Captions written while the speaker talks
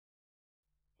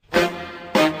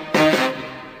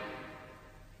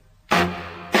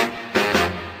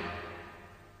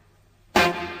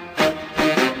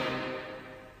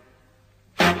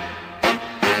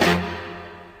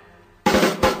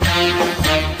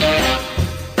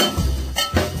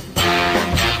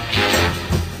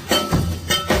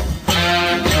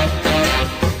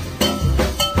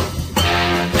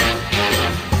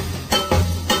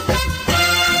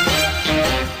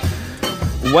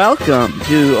Welcome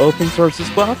to Open Sources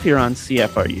Guelph here on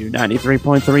CFRU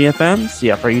 93.3 FM,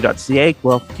 CFRU.ca,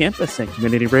 Guelph Campus and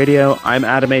Community Radio. I'm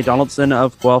Adam A. Donaldson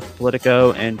of Guelph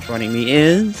Politico, and joining me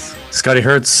is... Scotty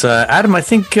Hertz. Adam, I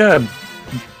think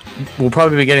we'll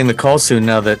probably be getting the call soon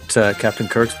now that Captain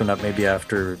Kirk's been up. Maybe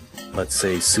after, let's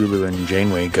say, Sulu and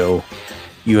Janeway go,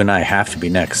 you and I have to be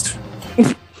next.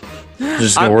 They're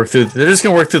just going to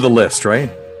work through the list, right?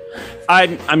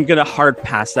 I'm going to hard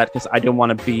pass that because I don't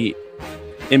want to be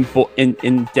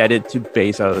indebted to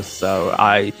Bezos. So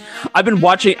I've been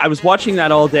watching. I was watching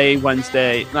that all day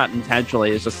Wednesday, not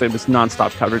intentionally. It was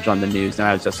nonstop coverage on the news, and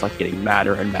I was just like getting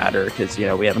madder and madder because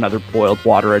we have another boiled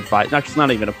water advice. Actually, it's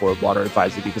not even a boiled water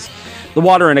advisory because the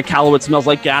water in Iqaluit smells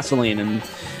like gasoline, and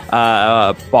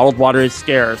bottled water is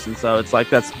scarce, and so it's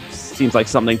like that seems like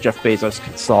something Jeff Bezos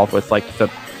could solve with like the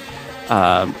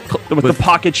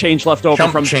pocket change left over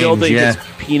from building his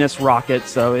penis rocket.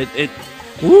 So it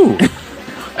Woo.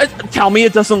 Tell me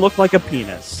it doesn't look like a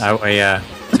penis. Yeah.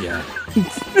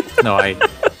 No,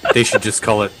 they should just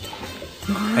call it.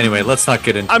 Anyway, let's not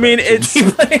get into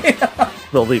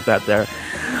we'll leave that there.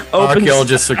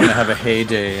 Archaeologists are going to have a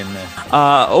heyday.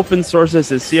 Open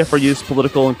Sources is CFRU's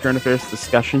political and current affairs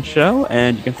discussion show,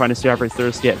 and you can find us here every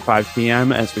Thursday at 5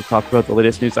 p.m. as we talk about the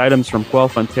latest news items from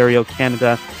Guelph, Ontario,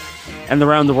 Canada, and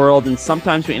around the world. And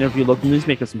sometimes we interview local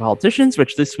newsmakers and politicians,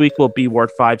 which this week will be Ward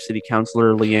 5 City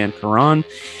Councillor Leanne Caron,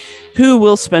 who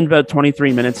will spend about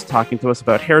 23 minutes talking to us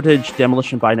about heritage,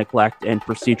 demolition by neglect, and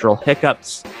procedural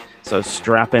hiccups. So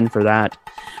strap in for that.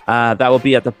 That will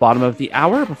be at the bottom of the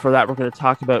hour. Before that, we're going to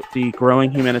talk about the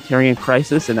growing humanitarian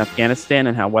crisis in Afghanistan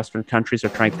and how Western countries are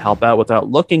trying to help out without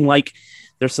looking like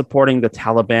they're supporting the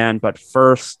Taliban. But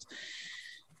first,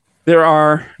 there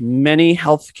are many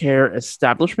healthcare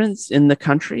establishments in the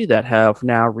country that have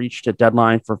now reached a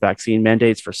deadline for vaccine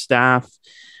mandates for staff,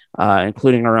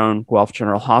 including our own Guelph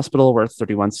General Hospital, where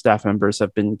 31 staff members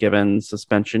have been given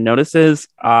suspension notices.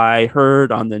 I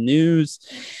heard on the news,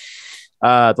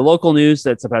 the local news,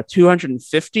 that's about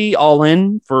 250 all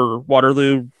in for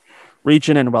Waterloo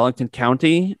Region and Wellington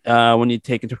County. When you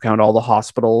take into account all the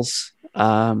hospitals,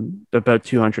 about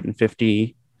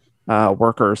 250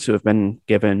 workers who have been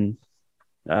given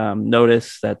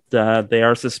notice that they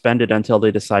are suspended until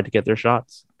they decide to get their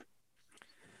shots.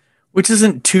 Which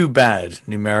isn't too bad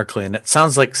numerically, and it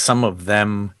sounds like some of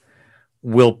them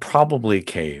will probably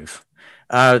cave.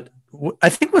 I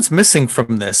think what's missing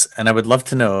from this, and I would love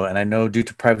to know, and I know due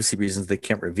to privacy reasons they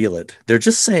can't reveal it, they're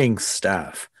just saying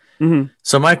staff. Mm-hmm.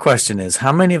 So my question is,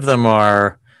 how many of them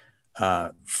are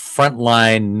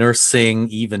frontline nursing,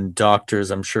 even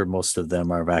doctors? I'm sure most of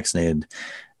them are vaccinated.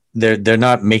 They're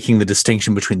not making the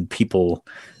distinction between people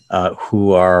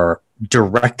who are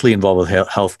directly involved with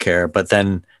healthcare, but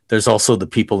then there's also the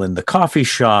people in the coffee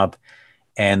shop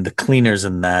and the cleaners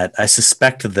and that. I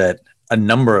suspect that a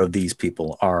number of these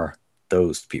people are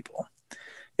those people.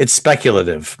 It's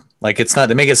speculative. Like, it's not,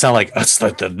 they make it sound like it's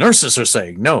like the nurses are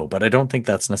saying no, but I don't think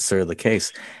that's necessarily the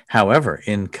case. However,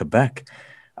 in Quebec,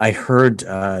 I heard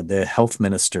the health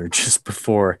minister just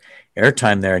before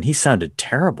airtime there, and he sounded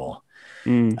terrible.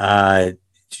 I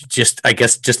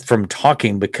guess just from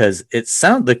talking, because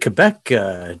the Quebec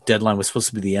deadline was supposed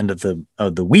to be the end of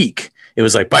the week. It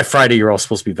was like by Friday you're all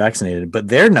supposed to be vaccinated, but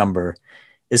their number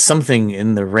is something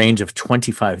in the range of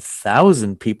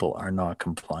 25,000 people are not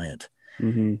compliant.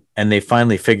 Mm-hmm. And they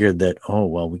finally figured that,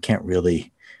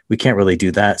 we can't really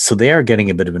do that. So they are getting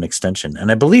a bit of an extension.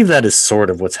 And I believe that is sort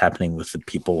of what's happening with the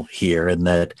people here, and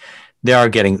that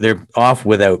they're off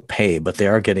without pay, but they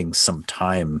are getting some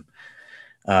time.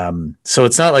 So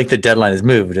it's not like the deadline is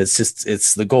moved. It's just,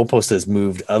 the goalpost has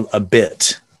moved a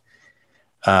bit.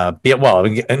 Not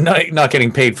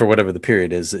getting paid for whatever the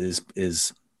period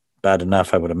is bad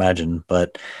enough, I would imagine.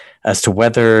 But as to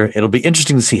whether, it'll be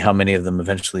interesting to see how many of them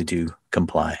eventually do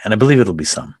comply. And I believe it'll be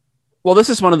some. Well,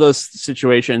 this is one of those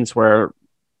situations where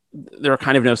there are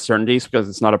kind of no certainties because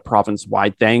it's not a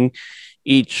province-wide thing.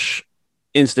 Each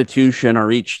institution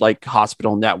or each like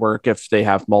hospital network, if they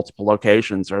have multiple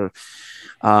locations, are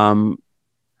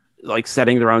like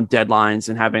setting their own deadlines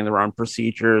and having their own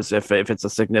procedures if it's a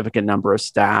significant number of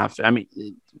staff. I mean,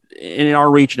 in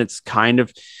our region, it's kind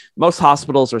of, most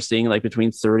hospitals are seeing like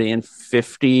between 30 and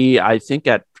 50. I think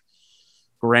at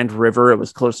Grand River, it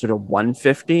was closer to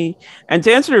 150. And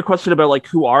to answer your question about like,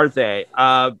 who are they?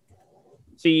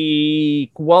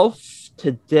 The Guelph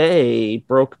Today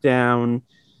broke down,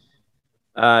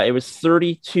 it was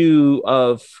 32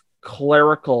 of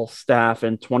clerical staff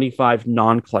and 25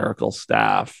 non-clerical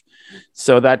staff.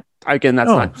 So that, again, that's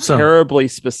not terribly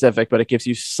specific, but it gives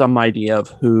you some idea of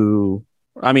who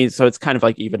I mean, so it's kind of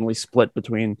like evenly split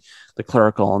between the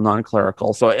clerical and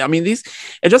non-clerical. So I mean,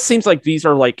 it just seems like these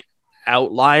are like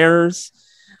outliers.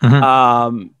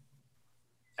 Mhm.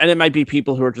 And it might be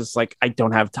people who are just like, I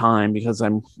don't have time because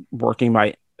I'm working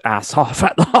my ass off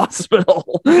at the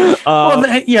hospital.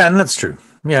 Yeah, and that's true.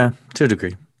 Yeah, to a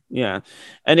degree. Yeah.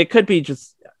 And it could be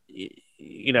just,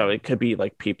 it could be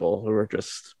like people who are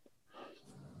just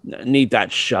need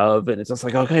that shove. And it's just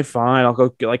like, okay, fine. I'll go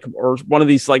get like, or one of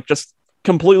these like just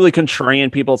completely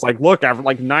contrarian people. It's like, look, after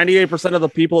like 98% of the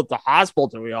people at the hospital,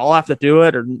 do we all have to do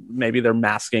it? Or maybe they're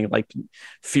masking like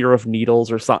fear of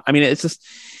needles or something. I mean, it's just,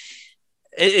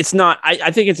 it's not.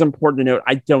 I think it's important to note.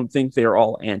 I don't think they're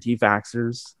all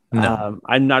anti-vaxxers. No.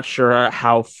 I'm not sure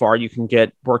how far you can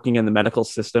get working in the medical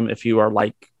system if you are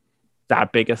like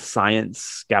that big a science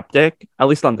skeptic. At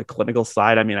least on the clinical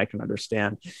side. I mean, I can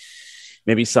understand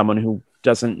maybe someone who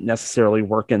doesn't necessarily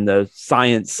work in the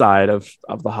science side of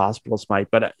the hospitals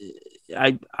might. But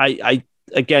I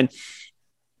again,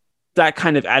 that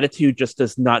kind of attitude just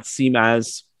does not seem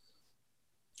as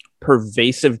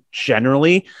pervasive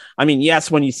generally. I mean, yes,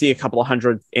 when you see a couple of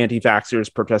hundred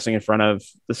anti-vaxxers protesting in front of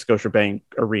the Scotiabank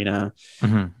Arena,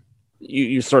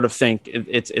 you sort of think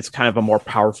it's kind of a more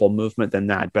powerful movement than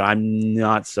that. But I'm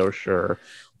not so sure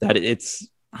that it's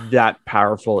that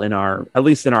powerful at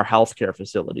least in our healthcare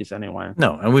facilities anyway.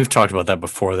 No, and we've talked about that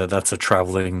before, that's a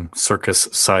traveling circus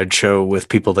sideshow with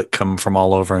people that come from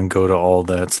all over and go to all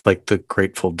that. It's like the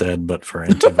Grateful Dead, but for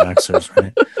anti-vaxxers,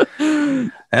 right?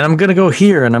 And I'm going to go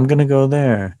here and I'm going to go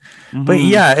there. Mm-hmm. But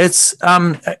yeah, it's,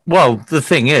 well, the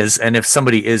thing is, and if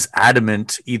somebody is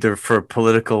adamant either for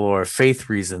political or faith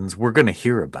reasons, we're going to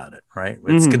hear about it, right?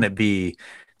 It's going to be,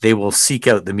 they will seek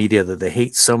out the media that they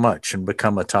hate so much and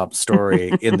become a top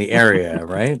story in the area,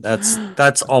 right?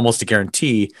 That's almost a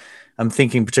guarantee. I'm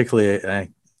thinking particularly, I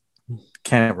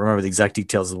can't remember the exact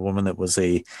details of the woman that was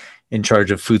in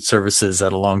charge of food services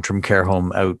at a long-term care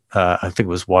home out, I think it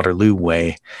was Waterloo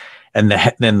Way. And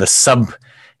then the sub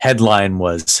headline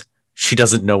was, she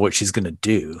doesn't know what she's going to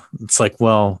do. It's like,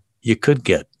 well, you could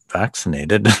get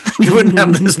vaccinated. You wouldn't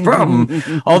have this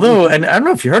problem. Although, and I don't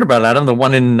know if you heard about it, Adam, the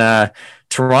one in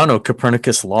Toronto,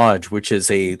 Copernicus Lodge, which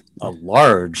is a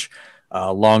large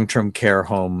long-term care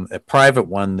home, a private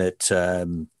one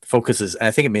that focuses,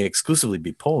 I think it may exclusively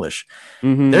be Polish.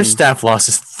 Their staff loss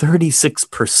is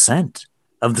 36%.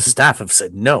 Of the staff have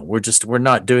said, no, we're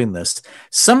not doing this.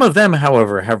 Some of them,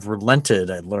 however, have relented,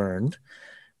 I learned.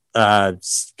 I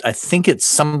think it's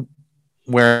somewhere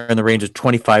in the range of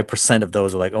 25% of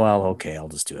those are like, oh, well, okay, I'll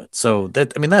just do it. So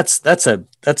that's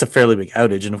a fairly big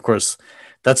outage. And of course,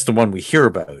 that's the one we hear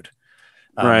about.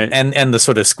 Right. And the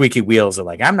sort of squeaky wheels are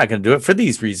like, I'm not going to do it for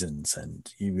these reasons. And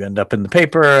you end up in the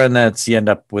paper and you end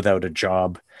up without a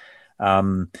job.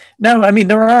 Now, I mean,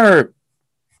 there are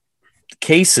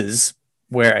cases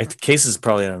where case is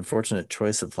probably an unfortunate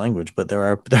choice of language, but there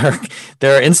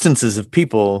are instances of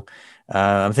people,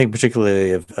 I'm thinking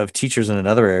particularly of teachers in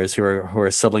other areas who are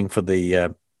settling for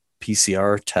the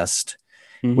PCR test,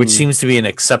 which seems to be an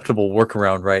acceptable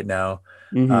workaround right now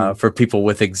for people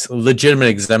with legitimate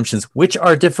exemptions, which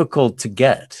are difficult to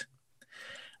get.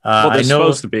 Well, they're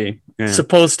supposed to be. Yeah.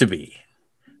 Supposed to be.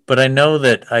 But I know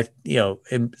that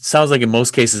it sounds like in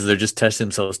most cases they're just testing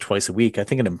themselves twice a week. I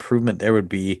think an improvement there would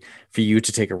be for you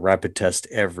to take a rapid test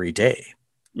every day.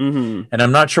 And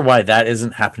I'm not sure why that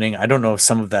isn't happening. I don't know if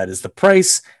some of that is the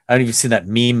price. I don't even see that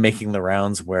meme making the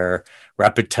rounds where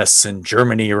rapid tests in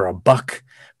Germany are $1,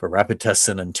 but rapid tests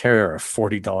in Ontario are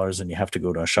 $40 and you have to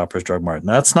go to a Shoppers Drug Mart. And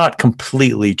that's not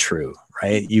completely true,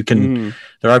 right?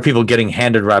 There are people getting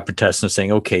handed rapid tests and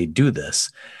saying, okay, do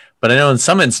this. But I know in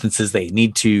some instances they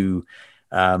need to,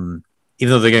 even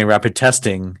though they're getting rapid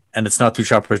testing and it's not through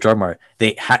Shoppers Drug Mart,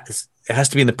 it has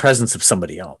to be in the presence of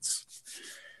somebody else.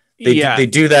 They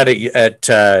do that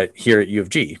at here at U of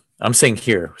G. I'm saying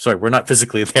here. Sorry, we're not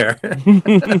physically there.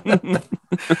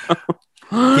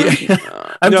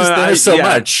 I'm just there so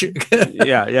much.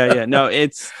 Yeah. No,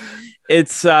 it's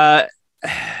the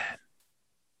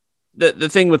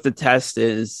thing with the test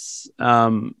is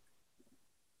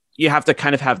you have to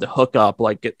kind of have the hookup.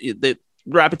 Like the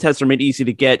rapid tests are made easy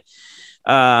to get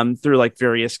through like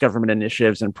various government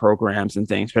initiatives and programs and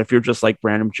things. But if you're just like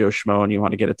random Joe Schmo and you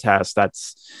want to get a test,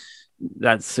 that's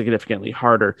significantly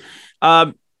harder.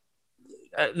 The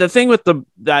thing with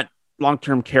that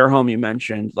long-term care home you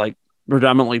mentioned, like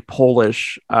predominantly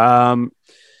Polish, I've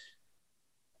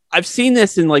seen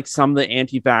this in like some of the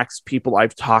anti-vax people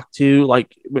I've talked to,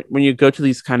 like when you go to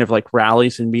these kind of like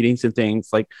rallies and meetings and things,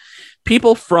 like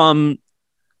people from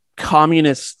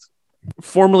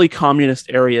formerly communist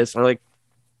areas are like,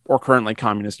 or currently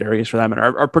communist areas for that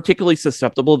matter, are particularly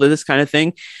susceptible to this kind of thing.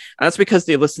 And that's because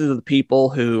they listen to the people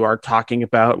who are talking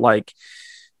about like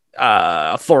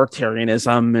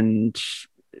authoritarianism and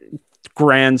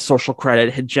grand social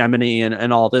credit hegemony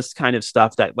and all this kind of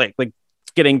stuff that like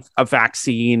getting a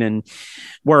vaccine and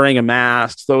wearing a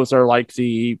mask. Those are like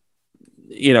the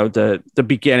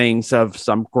beginnings of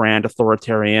some grand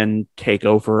authoritarian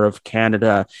takeover of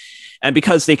Canada. And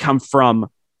because they come from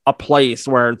a place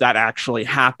where that actually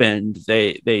happened,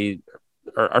 they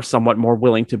are somewhat more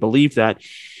willing to believe that.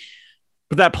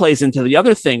 But that plays into the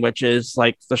other thing, which is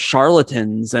like the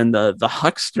charlatans and the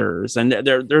hucksters. And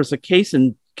there's a case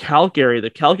in Calgary, the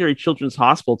Calgary Children's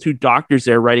Hospital, 2 doctors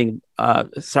there writing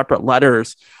separate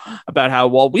letters about how,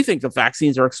 well, we think the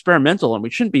vaccines are experimental and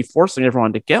we shouldn't be forcing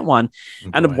everyone to get one.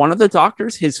 Oh, and one of the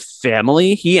doctors, he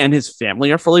and his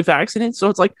family are fully vaccinated. So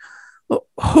it's like,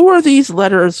 who are these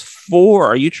letters for?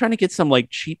 Are you trying to get some like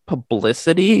cheap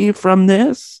publicity from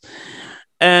this?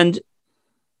 And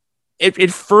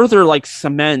it further like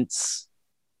cements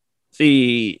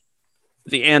the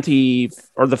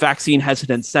vaccine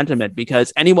hesitant sentiment,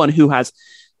 because anyone who has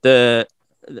the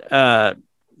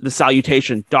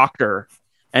salutation doctor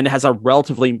and has a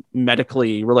relatively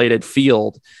medically related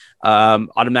field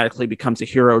automatically becomes a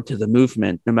hero to the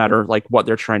movement, no matter like what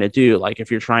they're trying to do. Like if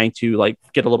you're trying to like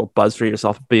get a little buzz for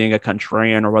yourself being a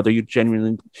contrarian, or whether you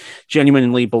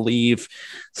genuinely believe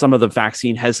some of the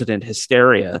vaccine hesitant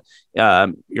hysteria,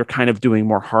 you're kind of doing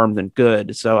more harm than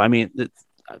good. So I mean,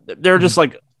 they're just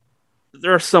like,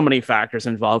 there are so many factors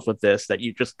involved with this that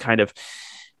you just kind of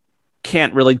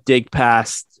can't really dig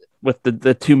past with the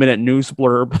 2-minute news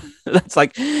blurb. That's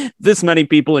like, this many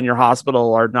people in your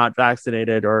hospital are not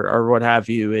vaccinated or what have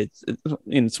you.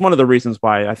 It's one of the reasons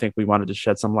why I think we wanted to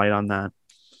shed some light on that.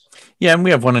 Yeah, and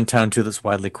we have one in town too that's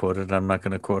widely quoted. I'm not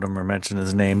going to quote him or mention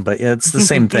his name, but yeah, it's the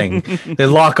same thing. They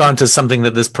lock onto something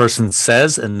that this person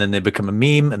says, and then they become a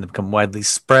meme, and they become widely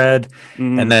spread.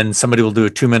 And then somebody will do a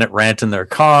 2-minute rant in their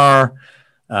car,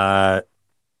 and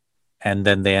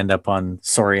then they end up on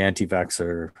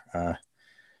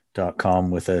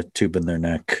sorryantivaxxer.com with a tube in their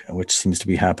neck, which seems to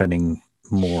be happening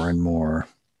more and more.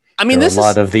 I mean, a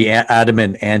lot of the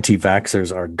adamant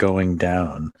anti-vaxxers are going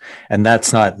down, and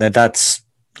that's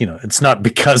it's not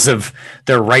because of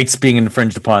their rights being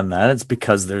infringed upon. That it's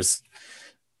because there's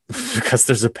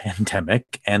a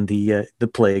pandemic and the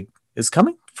plague is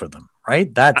coming for them, right?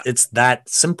 It's that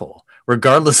simple.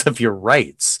 Regardless of your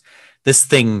rights, this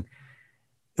thing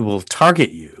will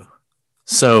target you.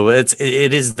 So it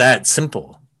is that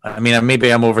simple. I mean,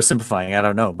 maybe I'm oversimplifying. I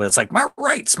don't know, but it's like my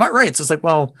rights. It's like,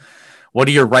 well, what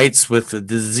are your rights with a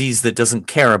disease that doesn't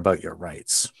care about your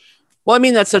rights? Well, I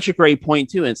mean, that's such a great point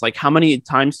too. It's like, how many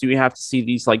times do we have to see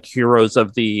these like heroes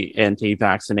of the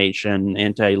anti-vaccination,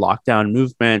 anti-lockdown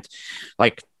movement,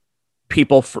 like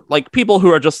people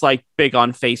who are just like big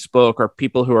on Facebook, or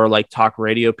people who are like talk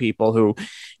radio people who,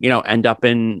 end up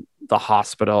in the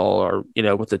hospital or,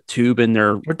 with a tube in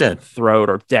their throat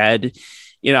or dead.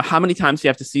 How many times do you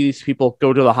have to see these people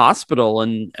go to the hospital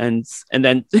and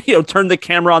then, turn the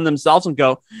camera on themselves and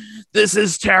go, this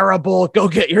is terrible. Go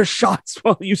get your shots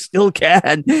while you still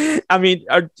can. I mean,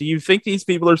 do you think these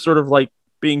people are sort of like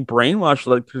being brainwashed,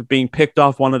 like being picked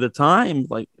off one at a time?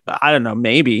 Like, I don't know,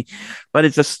 maybe, but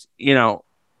it's just, I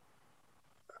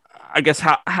guess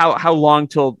how long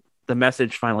till the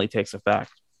message finally takes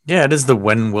effect? Yeah, it is the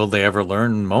when will they ever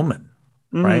learn moment,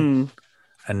 right?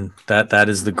 And that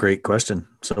is the great question.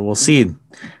 So we'll see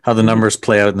how the numbers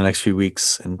play out in the next few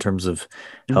weeks in terms of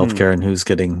healthcare and who's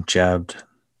getting jabbed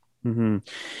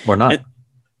or not.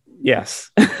 Yes.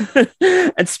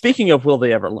 And speaking of will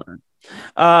they ever learn,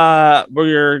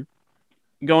 we're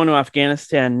going to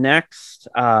Afghanistan next.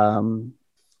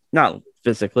 Not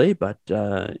physically, but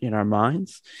in our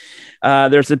minds.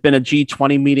 There's been a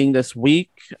G20 meeting this week.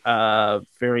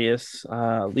 Various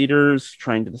leaders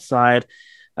trying to decide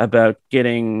about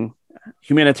getting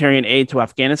humanitarian aid to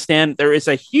Afghanistan. There is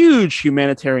a huge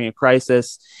humanitarian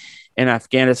crisis in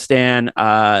Afghanistan,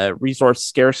 resource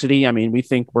scarcity. I mean, we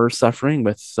think we're suffering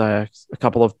with a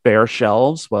couple of bare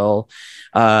shelves. Well,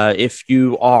 if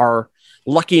you are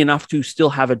lucky enough to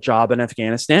still have a job in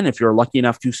Afghanistan, if you're lucky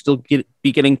enough to still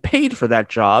be getting paid for that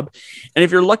job, and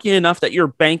if you're lucky enough that your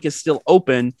bank is still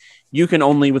open, you can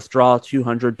only withdraw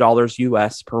 $200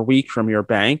 US per week from your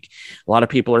bank. A lot of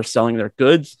people are selling their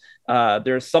goods.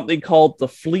 There's something called the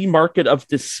flea market of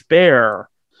despair,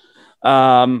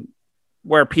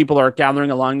 where people are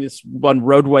gathering along this one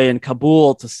roadway in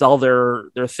Kabul to sell their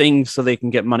things so they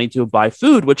can get money to buy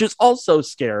food, which is also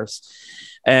scarce.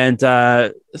 And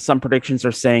some predictions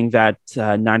are saying that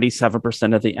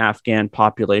 97% of the Afghan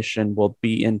population will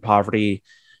be in poverty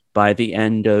by the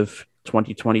end of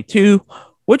 2022,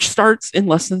 which starts in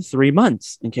less than 3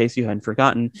 months, in case you hadn't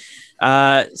forgotten.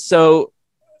 So,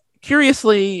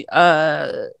 curiously,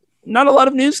 not a lot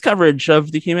of news coverage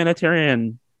of the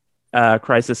humanitarian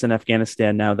crisis in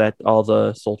Afghanistan now that all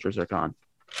the soldiers are gone.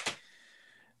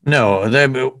 No,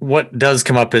 what does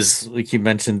come up is, like you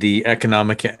mentioned, the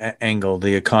economic angle.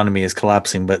 The economy is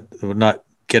collapsing, but we're not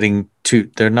getting to.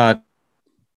 They're not.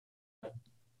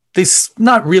 They're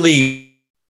not really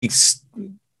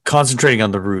concentrating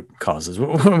on the root causes,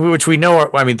 which we know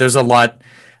are. I mean, there's a lot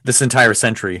this entire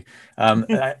century.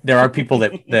 There are people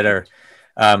that are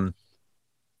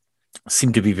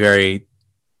seem to be very.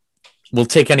 Will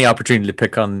take any opportunity to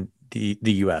pick on the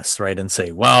U.S., right, and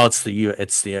say, well,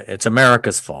 it's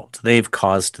America's fault. They've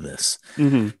caused this.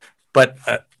 Mm-hmm. But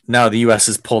now the U.S.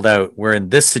 is pulled out. We're in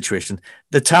this situation.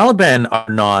 The Taliban are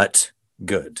not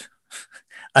good.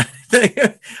 I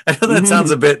know that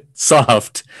sounds a bit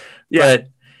soft, but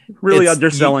really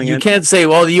underselling you it. Can't say,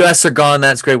 well, the U.S. are gone.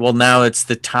 That's great. Well, now it's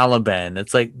the Taliban.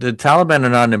 It's like the Taliban are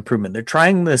not an improvement. They're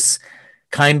trying this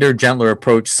kinder, gentler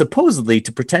approach, supposedly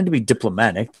to pretend to be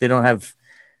diplomatic.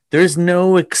 There's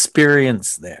no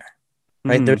experience there,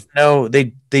 right? Mm-hmm.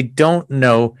 They don't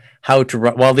know how to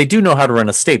run. Well, they do know how to run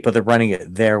a state, but they're running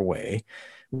it their way,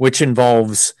 which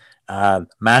involves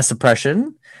mass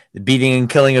oppression, beating and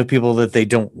killing of people that they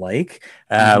don't like,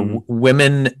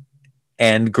 women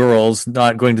and girls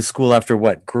not going to school after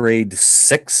what, grade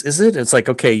 6 is it? It's like,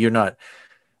 okay, you're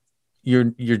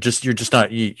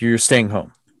staying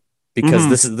home because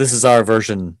this is our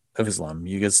version of Islam.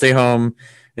 You can stay home.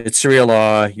 It's Sharia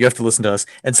law. You have to listen to us.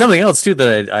 And something else too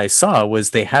that I saw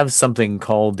was they have something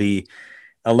called the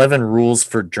 11 rules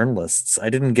for journalists. I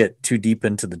didn't get too deep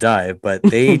into the dive, but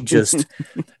they just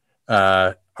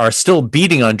are still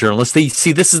beating on journalists. This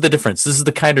is the difference. This is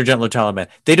the kinder, gentler Taliban.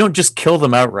 They don't just kill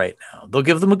them outright now. They'll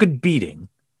give them a good beating.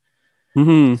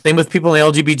 Mm-hmm. Same with people in the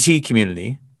LGBT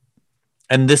community.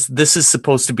 And this is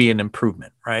supposed to be an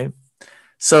improvement, right?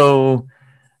 So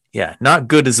yeah, not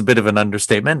good is a bit of an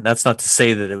understatement. That's not to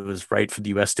say that it was right for the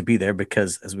U.S. to be there,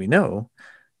 because as we know,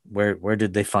 where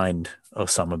did they find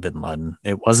Osama bin Laden?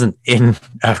 It wasn't in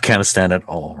Afghanistan at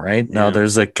all, right? Yeah. Now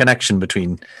there's a connection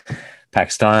between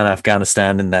Pakistan,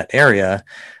 Afghanistan, in that area,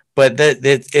 but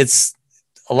it's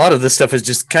a lot of this stuff is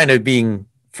just kind of being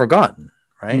forgotten,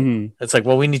 right? Mm-hmm. It's like,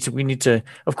 well, we need to.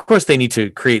 Of course, they need to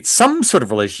create some sort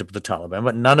of relationship with the Taliban,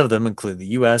 but none of them, including the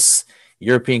U.S.,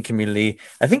 European community.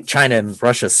 I think China and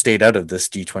Russia stayed out of this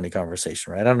G20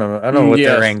 conversation, right? I don't know what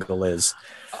their angle is.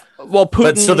 Well,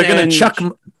 so they're going to chuck.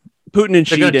 Putin and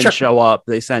Xi didn't show up.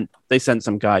 They sent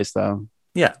some guys though.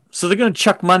 Yeah, so they're going to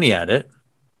chuck money at it,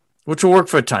 which will work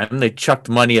for a time. They chucked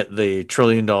money at the $1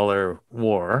 trillion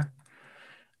war.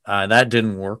 That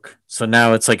didn't work. So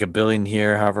now it's like $1 billion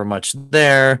here, however much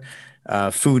there.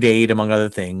 Food aid, among other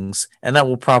things, and that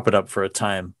will prop it up for a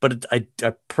time. But I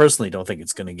personally don't think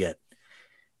it's going to get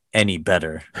any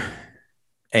better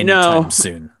anytime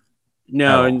soon.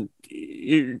 No, and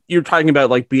you're talking about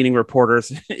like beating reporters.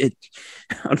 It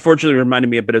unfortunately reminded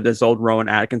me a bit of this old Rowan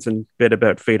Atkinson bit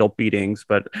about fatal beatings.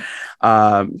 But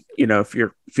if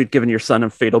you'd given your son a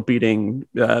fatal beating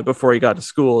before he got to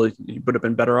school, you would have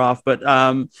been better off. But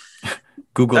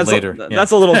Google later.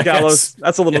 That's a little gallows.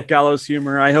 That's a little gallows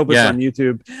humor. I hope it's on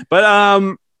YouTube.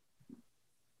 But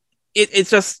it's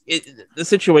just the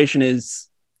situation is.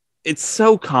 It's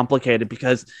so complicated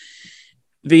because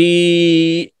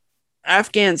the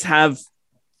Afghans have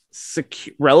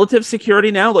relative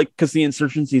security now, like because the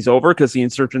insurgency is over, because the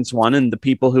insurgents won and the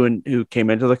people who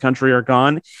came into the country are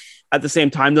gone. At the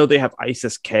same time, though, they have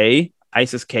ISIS-K.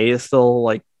 ISIS-K is still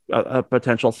like a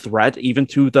potential threat even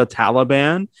to the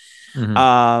Taliban.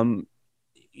 Mm-hmm.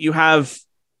 You have,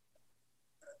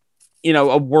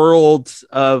 a world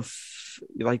of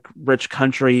like rich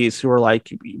countries who are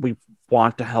like, we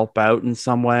want to help out in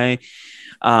some way,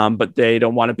 but they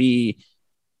don't want to be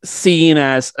seen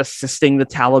as assisting the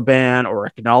Taliban or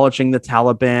acknowledging the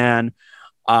Taliban.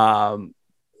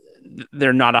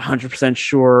 They're not 100%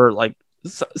 sure. Like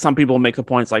some people make the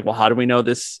points like, well, how do we know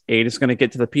this aid is going to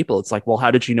get to the people? It's like, well,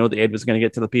 how did you know the aid was going to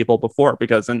get to the people before?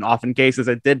 Because in often cases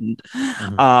it didn't.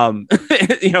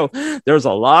 Mm-hmm. There's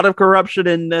a lot of corruption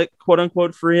in the quote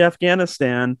unquote free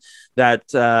Afghanistan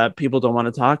that people don't want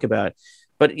to talk about.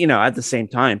 But, at the same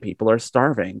time, people are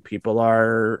starving. People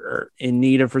are in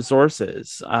need of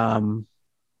resources.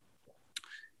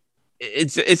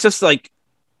 It's just like,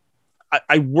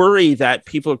 I worry that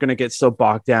people are going to get so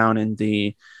bogged down in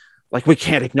the, like, we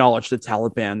can't acknowledge the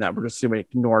Taliban that we're just going to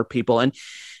ignore people. And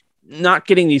not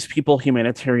getting these people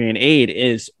humanitarian aid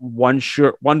is one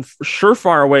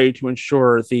surefire way to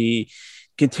ensure the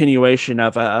continuation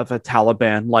of a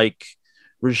Taliban like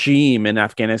regime in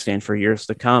Afghanistan for years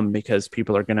to come, because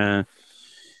people are going to,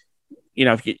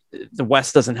 if the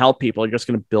West doesn't help people, you're just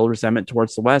going to build resentment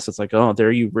towards the West. It's like, oh,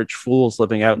 there you rich fools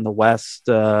living out in the West,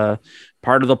 part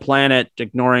of the planet,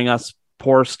 ignoring us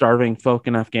poor, starving folk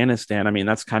in Afghanistan. I mean,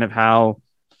 that's kind of how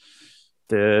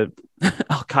the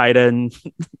Al Qaeda and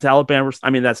Taliban were. I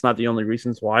mean, that's not the only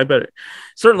reasons why, but it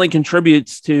certainly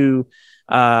contributes to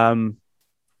a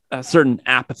certain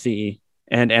apathy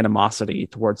and animosity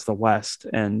towards the West.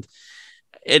 And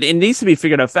it needs to be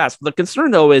figured out fast. The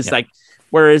concern, though, is like,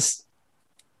 whereas,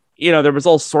 there was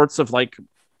all sorts of like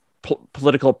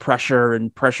political pressure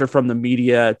and pressure from the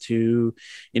media to,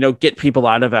 get people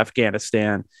out of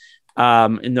Afghanistan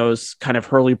in those kind of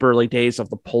hurly-burly days of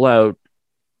the pullout.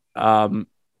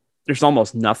 There's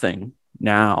almost nothing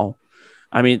now.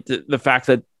 I mean, the fact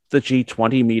that the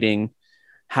G20 meeting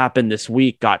happened this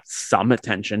week got some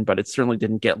attention, but it certainly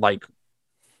didn't get like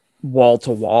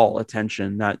wall-to-wall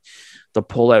attention that the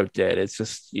pullout did. It's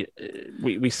just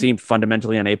we seem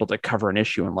fundamentally unable to cover an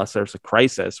issue unless there's a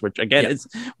crisis, which again is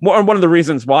one of the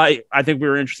reasons why I think we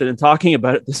were interested in talking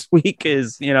about it this week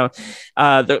is,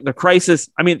 the crisis.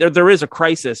 I mean, there is a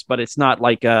crisis, but it's not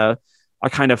like a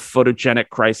kind of photogenic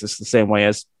crisis the same way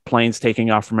as planes taking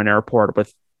off from an airport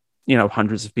with,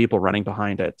 hundreds of people running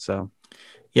behind it. So.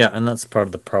 Yeah, and that's part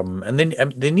of the problem. And then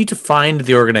they need to find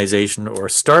the organization or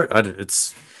start.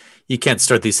 You can't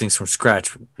start these things from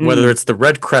scratch, whether it's the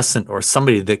Red Crescent or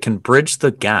somebody that can bridge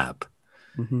the gap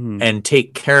and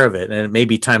take care of it. And it may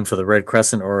be time for the Red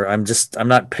Crescent, or I'm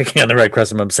not picking on the Red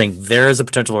Crescent. I'm saying there is a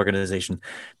potential organization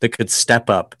that could step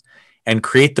up and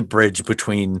create the bridge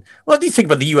between, well, do you think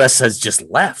about the U.S. has just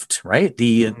left, right?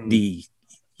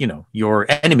 Your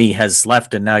enemy has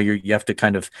left, and now you have to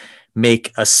kind of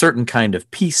make a certain kind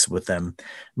of peace with them.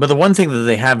 But the one thing that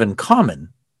they have in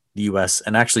common, the U.S.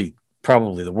 and actually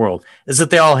probably the world, is that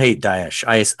they all hate Daesh,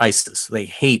 ISIS. They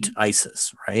hate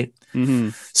ISIS, right?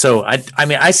 So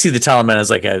I see the Taliban as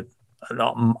like a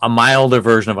milder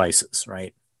version of ISIS,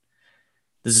 right?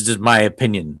 This is just my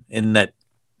opinion, in that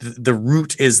the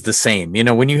root is the same.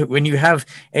 When you have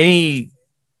any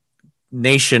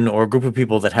nation or group of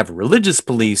people that have religious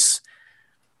police,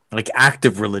 like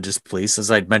active religious police, as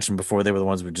I'd mentioned before, they were the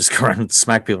ones who would just go around and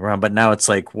smack people around. But now it's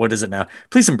like, what is it now?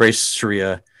 Please embrace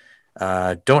Sharia.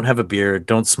 Don't have a beer,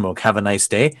 don't smoke, have a nice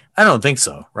day. I don't think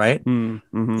so, right?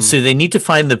 So they need to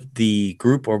find the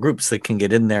group or groups that can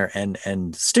get in there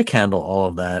and stick handle all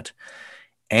of that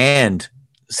and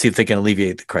see if they can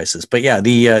alleviate the crisis. But yeah,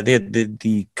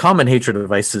 the common hatred of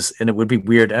ISIS, and it would be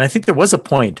weird. And I think there was a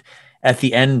point at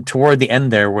the end, toward the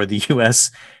end there, where the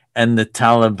U.S. and the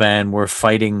Taliban were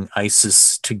fighting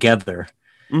ISIS together.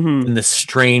 In this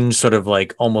strange sort of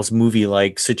like almost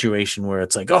movie-like situation where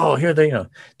it's like, oh, here the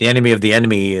enemy of the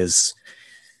enemy is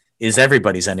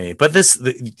everybody's enemy. But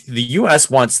the U.S.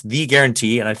 wants the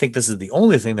guarantee, and I think this is the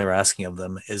only thing they're asking of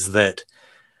them, is that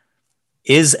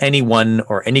is anyone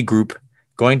or any group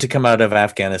going to come out of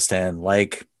Afghanistan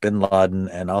like Bin Laden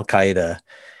and Al Qaeda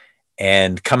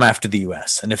and come after the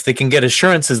U.S. And if they can get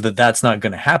assurances that that's not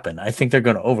going to happen, I think they're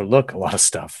going to overlook a lot of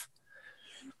stuff,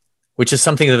 which is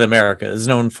something that America is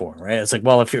known for, right? It's like,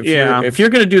 well, if you're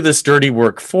going to do this dirty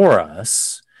work for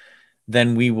us,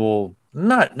 then we will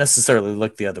not necessarily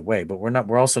look the other way, but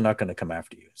we're also not going to come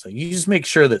after you. So you just make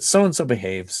sure that so-and-so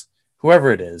behaves,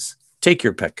 whoever it is, take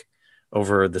your pick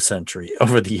over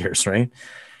the years, right?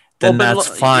 Then that's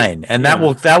fine. And that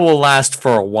will last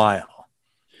for a while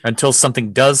until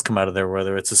something does come out of there,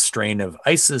 whether it's a strain of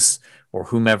ISIS or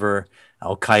whomever,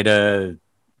 Al Qaeda,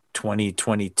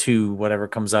 2022, whatever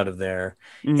comes out of there.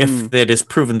 If it is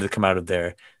proven to come out of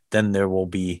there, then there will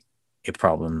be a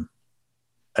problem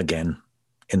again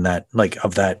in that, like,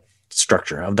 of that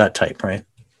structure, of that type, right?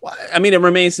 I mean, it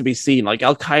remains to be seen. Like,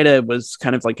 Al Qaeda was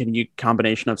kind of like a unique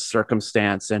combination of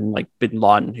circumstance, and like Bin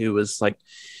Laden, who was like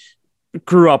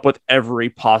grew up with every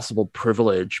possible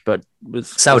privilege, but was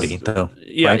Saudi though.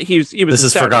 Yeah, right? he was. This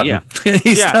is Saudi, forgotten. Yeah.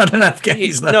 He's not an Afghan.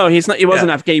 He's not. He wasn't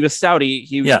Afghan. He was Saudi.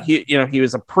 He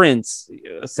was a prince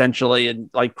essentially, and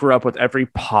like grew up with every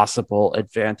possible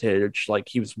advantage. Like,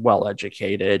 he was well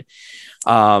educated,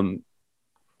 and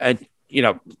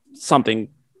something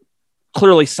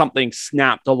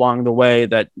snapped along the way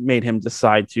that made him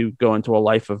decide to go into a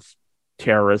life of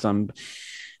terrorism.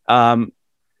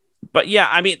 But yeah,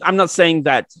 I mean, I'm not saying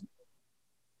that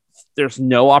there's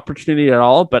no opportunity at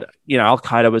all, but Al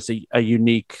Qaeda was a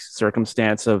unique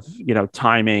circumstance of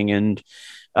timing and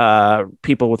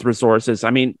people with resources.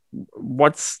 I mean,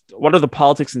 what are the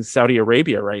politics in Saudi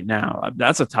Arabia right now?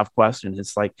 That's a tough question.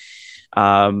 It's like,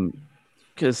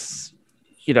 because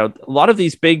a lot of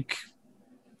these big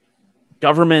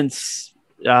governments,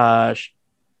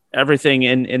 everything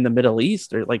in the Middle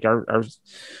East are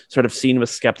sort of seen with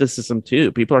skepticism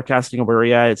too. People are casting a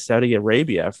worry at Saudi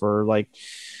Arabia for like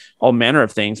all manner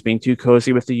of things, being too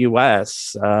cozy with the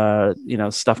US,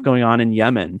 stuff going on in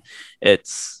Yemen.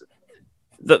 It's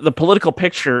the political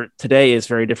picture today is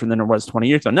very different than it was 20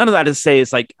 years ago. None of that is to say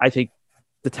it's like, I think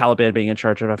the Taliban being in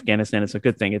charge of Afghanistan is a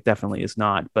good thing. It definitely is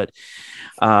not. But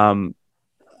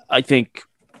I think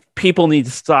people need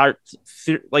to start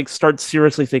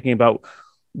seriously thinking about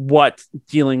what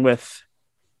dealing with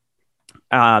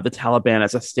the Taliban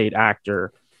as a state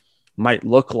actor might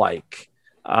look like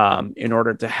in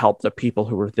order to help the people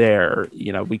who are there.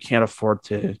 We can't afford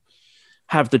to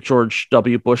have the George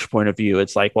W. Bush point of view.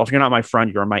 It's like, well, if you're not my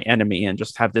friend, you're my enemy, and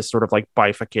just have this sort of like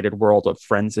bifurcated world of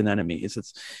friends and enemies.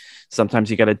 It's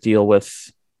sometimes you got to deal with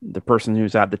the person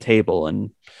who's at the table.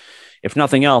 And if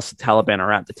nothing else, the Taliban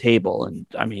are at the table. And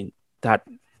I mean, that,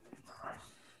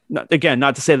 not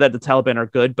to say that the Taliban are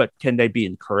good, but can they be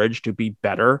encouraged to be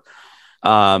better?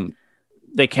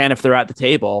 They can if they're at the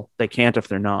table. They can't if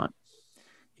they're not.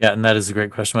 Yeah, and that is a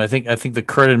great question. I think the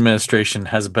current administration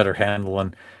has a better handle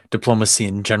on diplomacy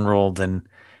in general than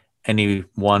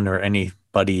anyone or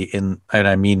anybody and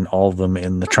I mean all of them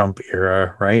in the Trump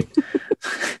era, right?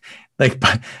 Like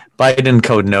Biden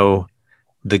code know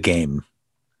the game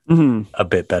a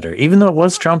bit better, even though it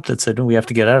was Trump that said, "Oh, we have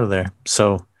to get out of there."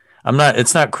 So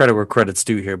it's not credit where credit's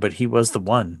due here, but he was the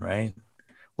one, right?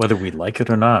 Whether we like it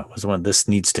or not, was the one. This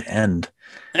needs to end.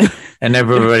 And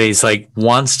everybody's like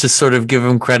wants to sort of give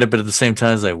him credit, but at the same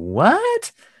time, it's like,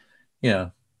 what?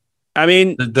 I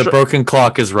mean, the broken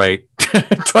clock is right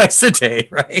twice a day,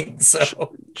 right?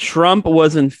 So Trump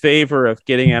was in favor of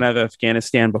getting out of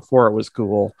Afghanistan before it was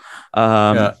cool.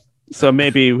 So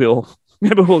maybe we'll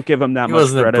give him that much credit. He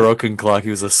wasn't a broken clock; he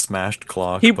was a smashed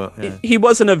clock. He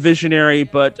wasn't a visionary,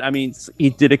 but I mean, he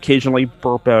did occasionally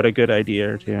burp out a good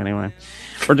idea or two. Anyway,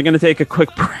 we're going to take a quick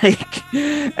break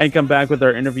and come back with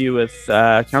our interview with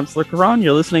Councillor Caron.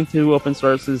 You're listening to Open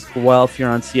Sources Guelph. You're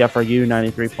on CFRU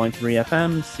 93.3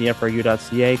 FM,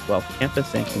 CFRU.ca, Guelph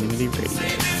Campus and Community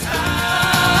Radio.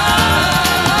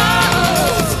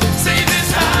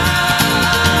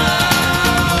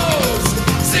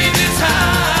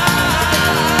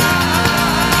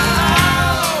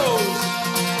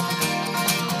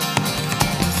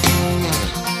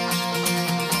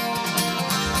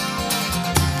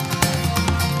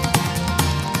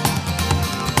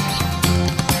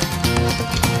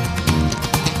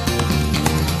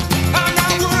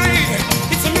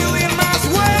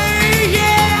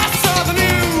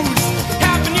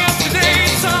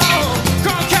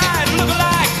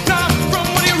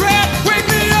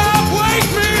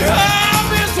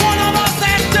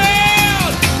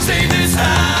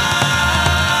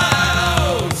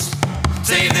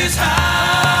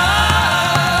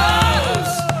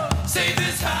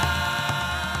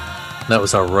 That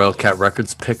was our Royal Cat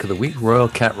Records pick of the week. Royal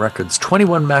Cat Records,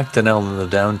 21 Macdonnell in the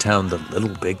downtown, the Little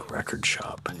Big Record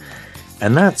Shop.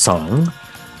 And that song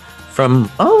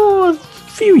from, a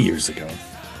few years ago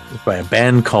was by a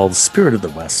band called Spirit of the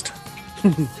West.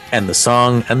 And the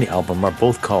song and the album are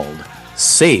both called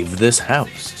Save This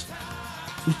House.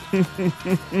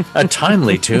 A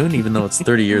timely tune, even though it's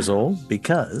 30 years old,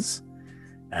 because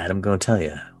Adam gonna tell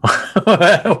you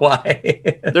why.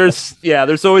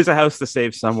 There's always a house to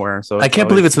save somewhere. So I can't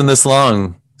believe it's been this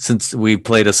long since we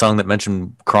played a song that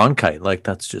mentioned Cronkite. Like,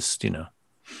 that's just,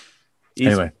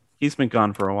 anyway. He's been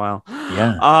gone for a while.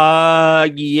 Yeah.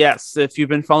 Yes. If you've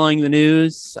been following the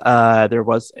news, there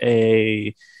was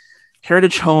a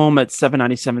heritage home at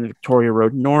 797 Victoria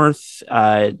Road North.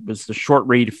 It was the Short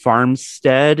Reed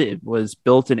Farmstead. It was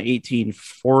built in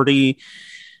 1840.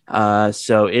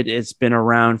 So it has been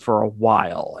around for a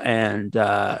while, and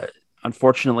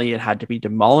unfortunately, it had to be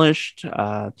demolished.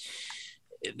 The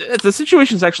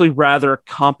situation is actually rather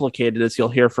complicated, as you'll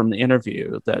hear from the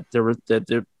interview. That there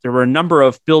were a number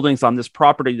of buildings on this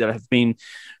property that have been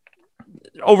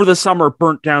over the summer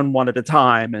burnt down one at a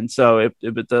time, and so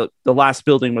the last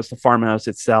building was the farmhouse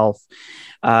itself.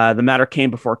 The matter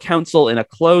came before council in a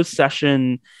closed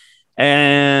session,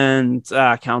 and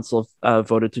council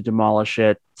voted to demolish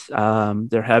it.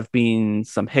 There have been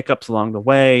some hiccups along the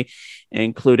way,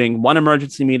 including one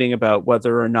emergency meeting about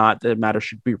whether or not the matter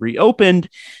should be reopened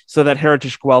so that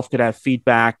Heritage Guelph could have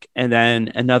feedback, and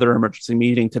then another emergency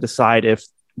meeting to decide if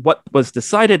what was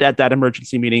decided at that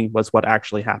emergency meeting was what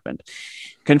actually happened.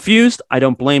 Confused? I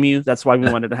don't blame you. That's why we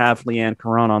wanted to have Leanne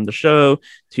Caron on the show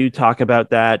to talk about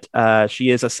that.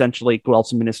 She is essentially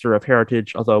Guelph's Minister of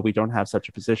Heritage, although we don't have such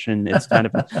a position. It's kind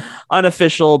of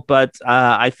unofficial, but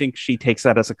I think she takes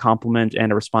that as a compliment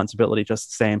and a responsibility just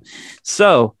the same.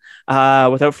 So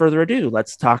without further ado,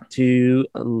 let's talk to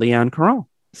Leanne Caron.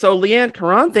 So Leanne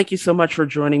Caron, thank you so much for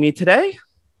joining me today.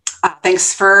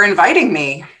 Thanks for inviting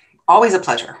me. Always a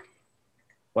pleasure.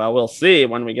 Well, we'll see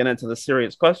when we get into the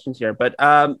serious questions here. But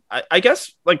I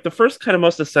guess like the first kind of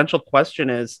most essential question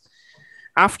is,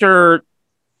 after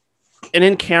an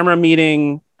in-camera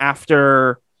meeting,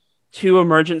 after 2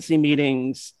 emergency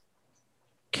meetings,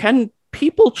 can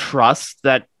people trust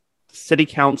that city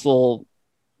council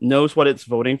knows what it's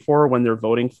voting for when they're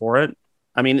voting for it?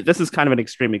 I mean, this is kind of an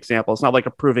extreme example. It's not like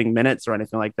approving minutes or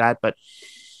anything like that, but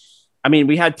I mean,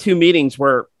 we had 2 meetings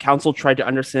where council tried to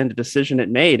understand the decision it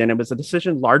made, and it was a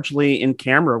decision largely in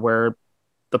camera where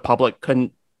the public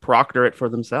couldn't proctor it for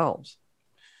themselves.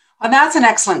 Well, that's an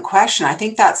excellent question. I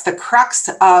think that's the crux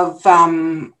of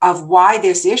why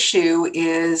this issue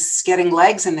is getting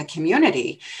legs in the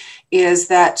community, is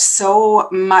that so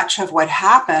much of what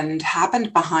happened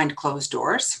behind closed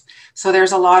doors. So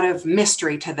there's a lot of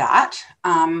mystery to that.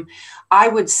 I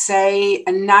would say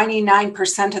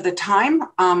 99% of the time,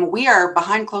 we are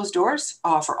behind closed doors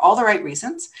for all the right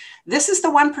reasons. This is the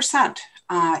 1%,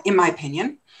 in my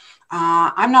opinion.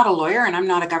 I'm not a lawyer and I'm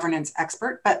not a governance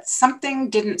expert, but something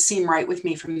didn't seem right with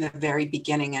me from the very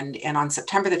beginning. And on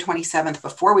September the 27th,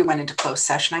 before we went into closed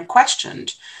session, I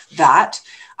questioned that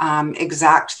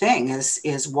exact thing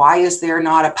is why is there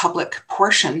not a public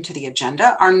portion to the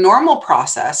agenda? Our normal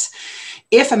process,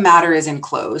 if a matter is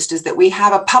enclosed, is that we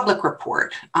have a public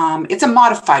report. It's a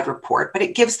modified report, but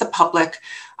it gives the public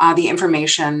the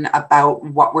information about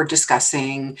what we're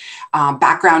discussing,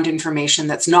 background information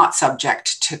that's not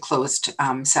subject to closed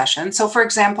session. So for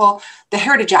example, the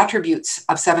heritage attributes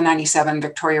of 797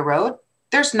 Victoria Road,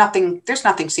 there's nothing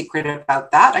secret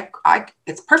about that.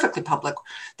 It's perfectly public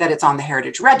that it's on the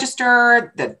Heritage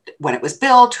Register, that when it was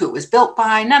built, who it was built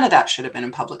by, none of that should have been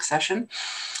in public session.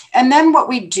 And then what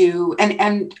we do,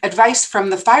 and advice from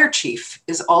the fire chief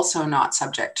is also not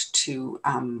subject to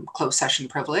closed session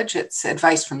privilege. It's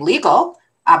advice from legal,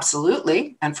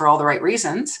 absolutely, and for all the right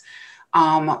reasons.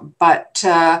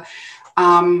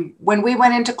 When we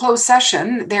went into closed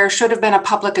session, there should have been a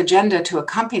public agenda to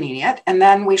accompany it, and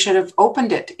then we should have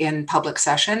opened it in public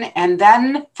session, and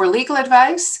then for legal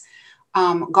advice,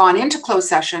 gone into closed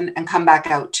session and come back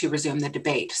out to resume the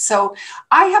debate. So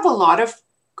I have a lot of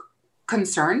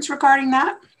concerns regarding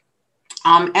that.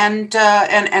 And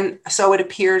so it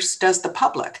appears does the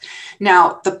public.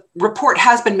 Now, the report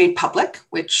has been made public,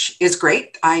 which is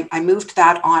great. I moved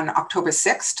that on October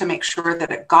 6th to make sure that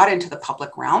it got into the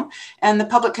public realm, and the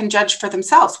public can judge for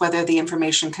themselves whether the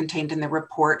information contained in the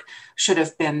report should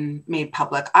have been made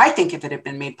public. I think if it had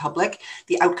been made public,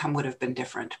 the outcome would have been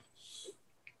different.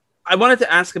 I wanted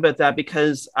to ask about that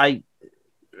because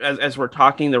as we're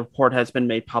talking, the report has been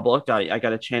made public. I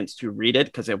got a chance to read it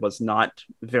because it was not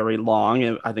very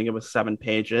long. I think it was 7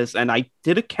 pages. And I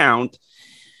did a count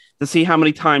to see how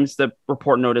many times the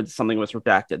report noted something was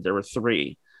redacted. There were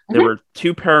 3. Mm-hmm. There were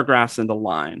 2 paragraphs in the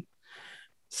line.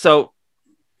 So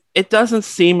it doesn't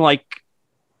seem like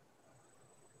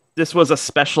this was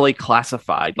especially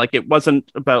classified. Like it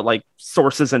wasn't about like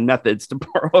sources and methods, to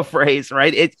borrow a phrase,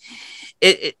 right?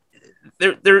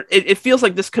 It feels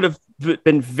like this could have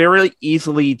been very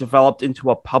easily developed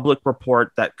into a public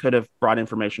report that could have brought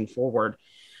information forward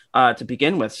to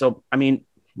begin with. So, I mean,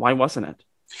 why wasn't it?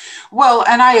 Well,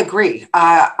 and I agree.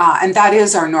 And that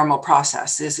is our normal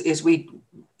process is we,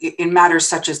 in matters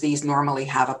such as these, normally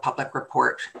have a public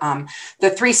report. The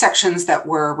 3 sections that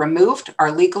were removed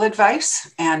are legal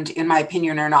advice, and in my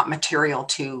opinion, are not material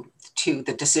to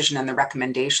the decision and the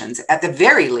recommendations. At the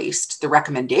very least, the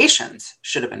recommendations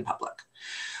should have been public.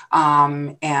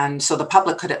 And so the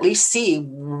public could at least see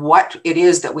what it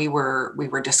is that we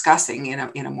were discussing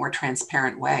in a more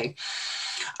transparent way.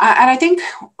 And I think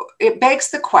it begs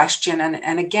the question,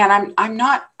 and again, I'm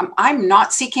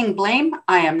not seeking blame.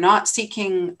 I am not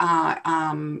seeking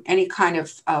any kind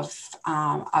of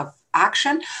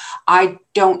action. I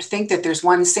don't think that there's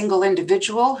one single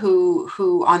individual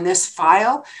who on this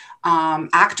file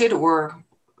acted or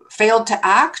failed to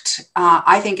act.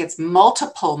 I think it's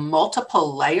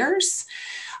multiple layers.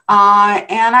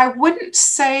 And I wouldn't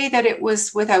say that it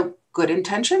was without good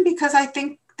intention, because I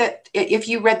think that if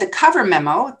you read the cover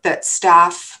memo that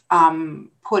staff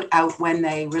put out when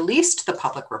they released the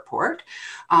public report,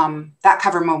 that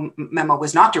cover memo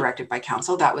was not directed by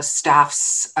council. That was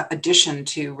staff's addition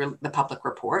to the public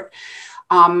report.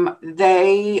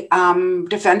 They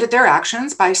defended their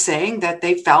actions by saying that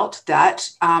they felt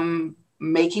that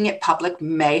making it public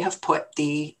may have put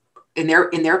in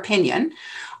their opinion,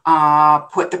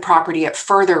 put the property at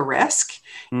further risk.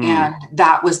 And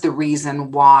that was the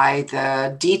reason why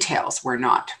the details were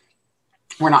not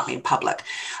made public.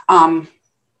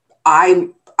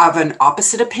 I'm of an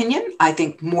opposite opinion. I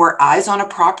think more eyes on a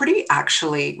property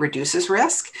actually reduces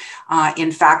risk.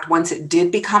 In fact, once it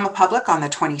did become a public on the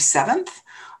 27th,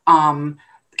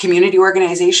 community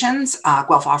organizations,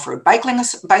 Guelph Off-Road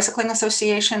Bicycling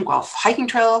Association, Guelph Hiking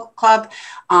Trail Club,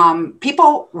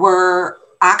 people were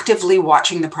actively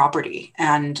watching the property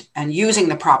and using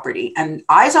the property. And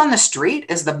eyes on the street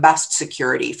is the best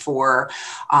security for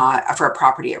a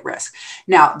property at risk.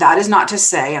 Now, that is not to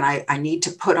say, and I need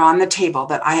to put on the table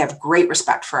that I have great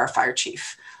respect for our fire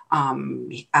chief.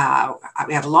 We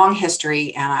have a long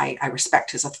history, and I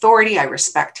respect his authority. I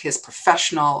respect his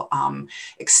professional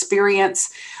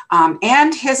experience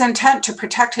and his intent to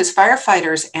protect his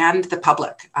firefighters and the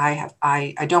public. I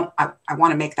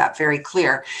want to make that very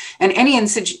clear. And any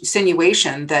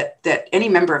insinuation that any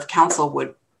member of council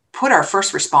would put our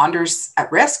first responders at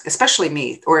risk, especially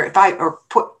me, or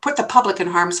put the public in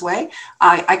harm's way,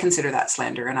 I consider that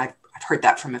slander. And I've heard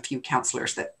that from a few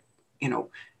councillors that,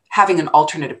 having an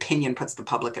alternate opinion puts the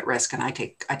public at risk, and I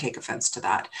take offense to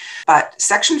that. But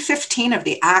Section 15 of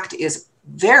the Act is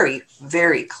very,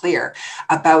 very clear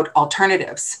about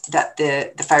alternatives that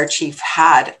the fire chief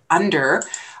had under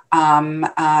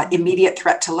immediate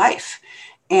threat to life.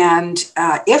 And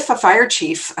if a fire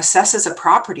chief assesses a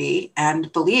property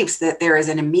and believes that there is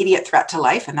an immediate threat to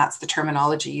life, and that's the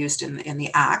terminology used in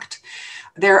the Act,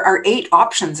 there are 8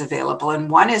 options available,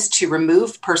 and one is to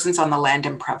remove persons on the land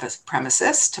and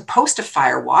premises, to post a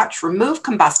fire watch, remove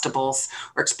combustibles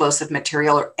or explosive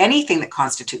material or anything that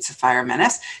constitutes a fire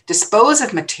menace, dispose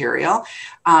of material,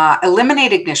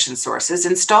 eliminate ignition sources,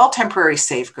 install temporary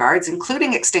safeguards,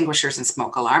 including extinguishers and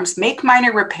smoke alarms, make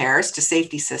minor repairs to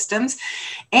safety systems,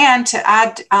 and to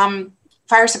add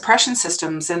fire suppression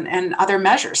systems and other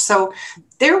measures. So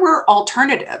there were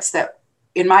alternatives that,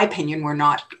 in my opinion, were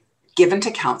not given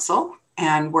to council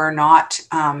and were not,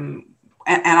 and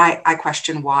I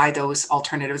question why those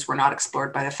alternatives were not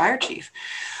explored by the fire chief.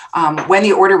 When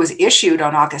the order was issued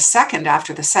on August 2nd,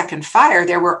 after the second fire,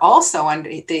 there were also,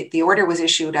 the order was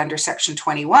issued under Section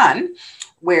 21,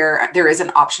 where there is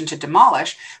an option to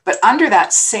demolish, but under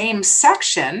that same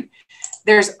section,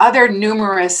 there's other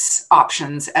numerous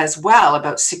options as well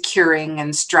about securing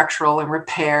and structural and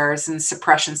repairs and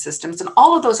suppression systems, and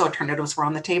all of those alternatives were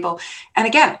on the table. And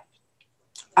again,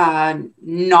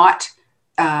 not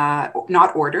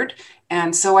ordered.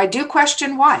 And so I do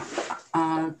question why.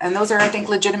 And those are, I think,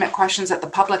 legitimate questions that the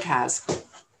public has.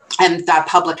 And that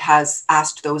public has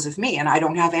asked those of me, and I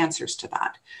don't have answers to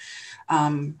that.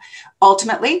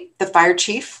 Ultimately, the fire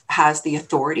chief has the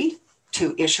authority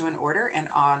to issue an order. And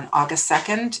on August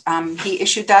 2nd, he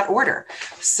issued that order.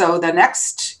 So the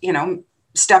next,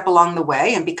 step along the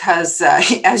way, and because,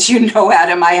 as you know,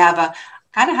 Adam, I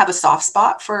have a soft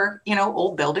spot for,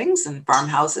 old buildings and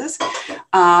farmhouses.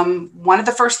 One of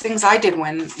the first things I did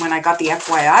when I got the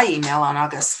FYI email on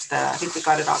August, I think we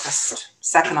got it August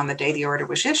 2nd on the day the order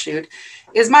was issued,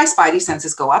 is my spidey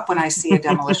senses go up when I see a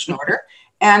demolition order.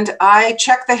 And I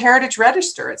check the Heritage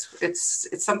Register. It's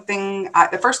something,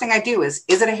 the first thing I do is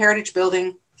it a heritage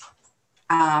building?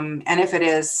 And if it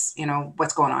is,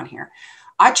 what's going on here?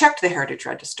 I checked the Heritage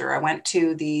Register. I went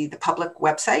to the public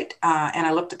website and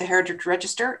I looked at the Heritage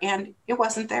Register, and it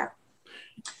wasn't there.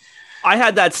 I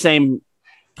had that same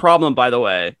problem, by the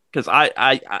way, because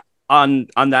I on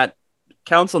that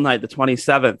council night, the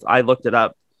 27th, I looked it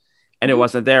up and it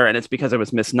wasn't there, and it's because it was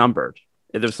misnumbered.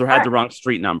 It had the wrong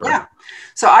street number. Yeah.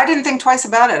 So I didn't think twice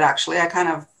about it, actually. I kind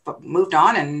of moved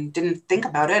on and didn't think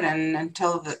about it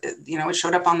until it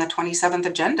showed up on the 27th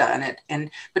agenda,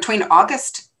 and between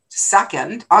August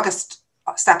 2nd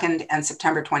and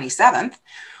September 27th,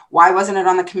 why wasn't it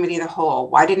on the committee of the whole?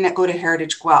 Why didn't it go to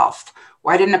Heritage Guelph?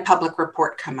 Why didn't a public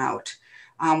report come out?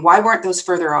 Why weren't those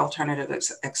further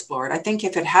alternatives explored? I think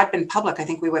if it had been public, I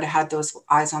think we would have had those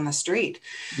eyes on the street.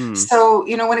 So,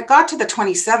 when it got to the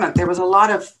 27th, there was a lot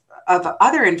of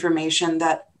other information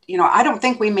that, I don't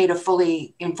think we made a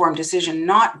fully informed decision,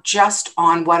 not just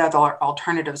on what other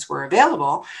alternatives were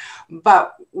available,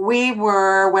 but we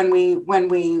were, when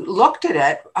we looked at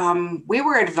it, we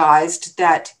were advised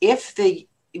that if the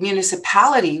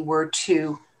municipality were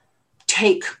to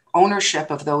take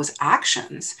ownership of those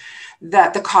actions,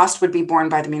 that the cost would be borne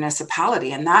by the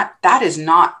municipality. And that is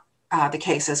not the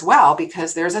case as well,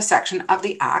 because there's a section of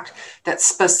the Act that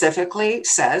specifically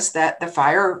says that the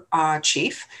fire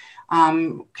chief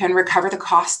can recover the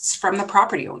costs from the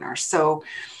property owner. So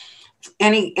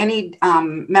any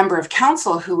member of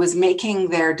council who was making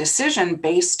their decision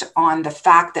based on the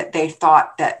fact that they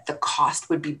thought that the cost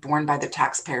would be borne by the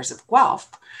taxpayers of Guelph,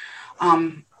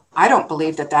 I don't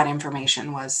believe that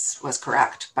information was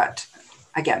correct. But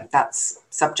again, that's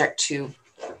subject to.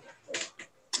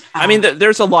 I mean,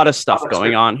 there's a lot of stuff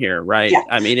going on here, right? Yeah.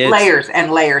 I mean, it's layers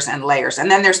and layers and layers. And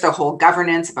then there's the whole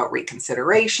governance about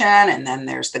reconsideration. And then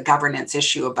there's the governance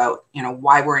issue about,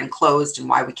 why we're enclosed and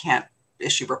why we can't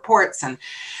issue reports and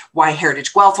why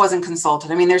Heritage Guelph wasn't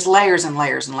consulted. I mean, there's layers and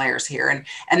layers and layers here.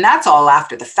 And that's all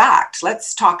after the fact.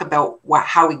 Let's talk about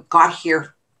how we got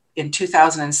here in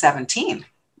 2017.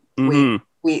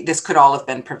 Mm-hmm. This could all have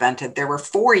been prevented. There were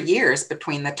 4 years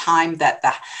between the time that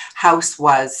the house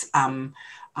was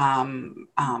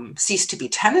ceased to be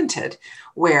tenanted,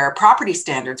 where property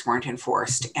standards weren't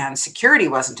enforced and security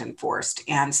wasn't enforced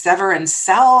and sever and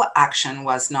sell action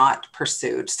was not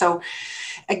pursued. So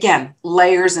again,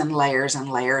 layers and layers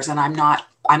and layers. And I'm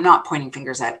not pointing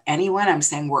fingers at anyone. I'm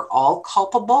saying we're all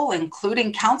culpable,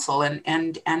 including council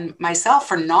and myself,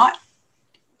 for not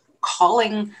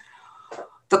calling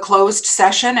the closed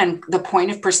session and the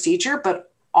point of procedure.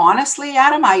 But honestly,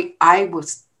 Adam, I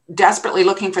was desperately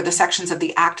looking for the sections of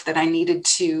the Act that I needed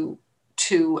to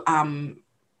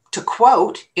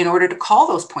quote in order to call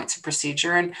those points of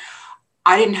procedure. And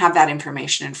I didn't have that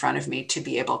information in front of me to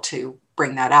be able to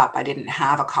bring that up. I didn't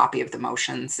have a copy of the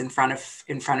motions in front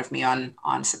of me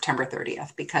on September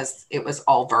 30th, because it was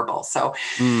all verbal. So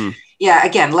yeah,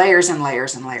 again, layers and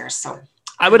layers and layers. So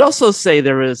I would also say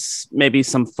there is maybe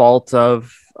some fault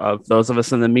of those of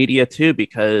us in the media too,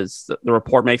 because the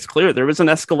report makes clear there was an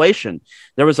escalation.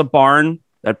 There was a barn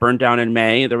that burned down in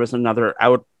May. There was another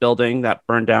outbuilding that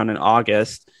burned down in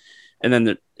August. And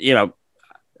then,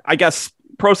 I guess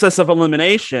process of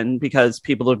elimination, because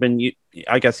people have been,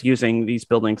 using these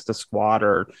buildings to squat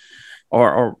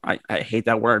or I hate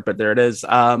that word, but there it is.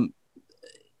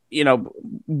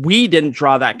 We didn't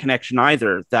draw that connection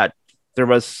either, that there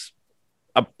was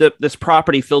this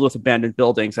property filled with abandoned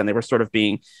buildings, and they were sort of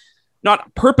being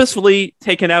not purposefully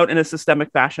taken out in a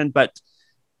systemic fashion, but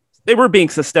they were being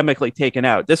systemically taken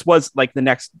out. This was like the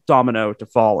next domino to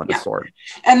fall in a sort.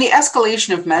 And the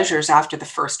escalation of measures after the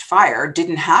first fire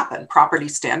didn't happen. Property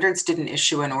standards didn't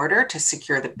issue an order to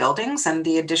secure the buildings, and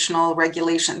the additional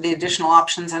regulation, the additional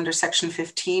options under Section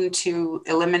 15 to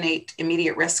eliminate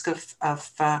immediate risk of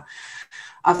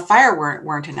fire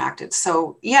weren't enacted.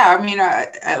 So yeah, I mean,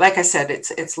 like I said,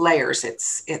 it's layers.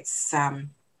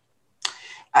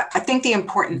 I think the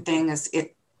important thing is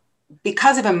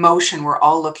because of emotion, we're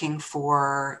all looking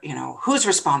for, who's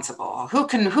responsible, who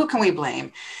can we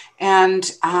blame?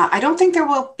 And I don't think there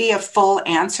will be a full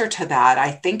answer to that.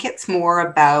 I think it's more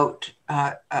about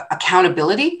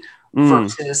accountability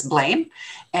versus blame.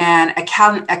 And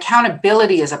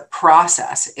accountability is a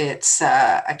process. It's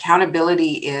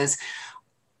accountability is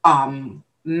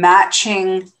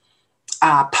matching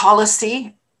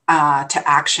policy to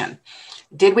action.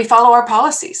 Did we follow our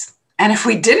policies? And if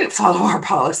we didn't follow our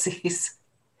policies,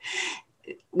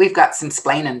 we've got some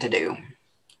splaining to do.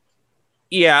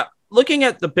 Yeah. Looking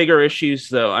at the bigger issues,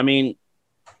 though, I mean,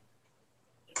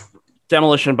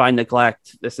 demolition by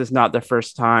neglect. This is not the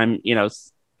first time,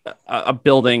 a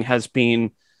building has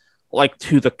been like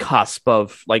to the cusp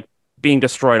of like being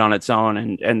destroyed on its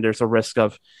own. And there's a risk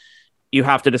of you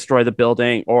have to destroy the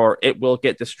building or it will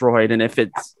get destroyed. And if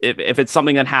it's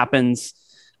something that happens,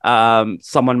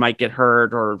 someone might get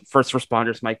hurt or first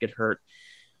responders might get hurt.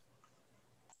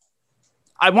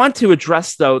 I want to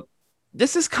address, though,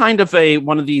 this is kind of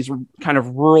one of these kind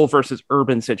of rural versus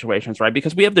urban situations, right?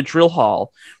 Because we have the drill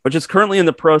hall, which is currently in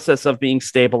the process of being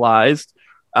stabilized,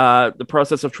 the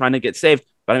process of trying to get saved.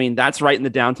 But I mean, that's right in the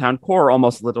downtown core,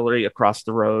 almost literally across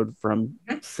the road from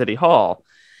City Hall.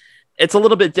 It's a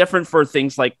little bit different for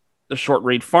things like the Short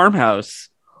Reed farmhouse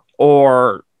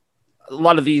or a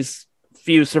lot of these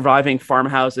few surviving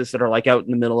farmhouses that are like out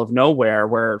in the middle of nowhere,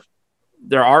 where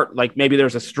there are like, maybe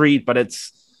there's a street, but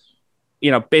it's,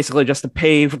 basically just a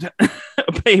paved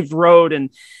road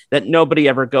and that nobody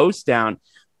ever goes down.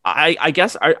 I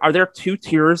guess, are there two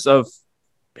tiers of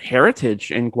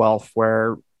heritage in Guelph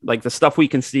where like the stuff we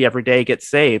can see every day gets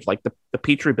saved, like the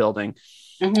Petrie building,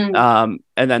 and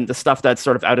then the stuff that's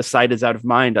sort of out of sight is out of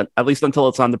mind, at least until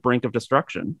it's on the brink of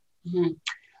destruction?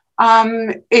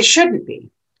 It shouldn't be.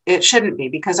 It shouldn't be,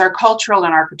 because our cultural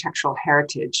and architectural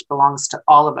heritage belongs to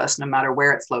all of us, no matter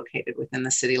where it's located within the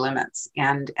city limits.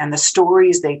 And the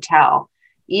stories they tell,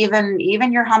 even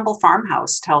your humble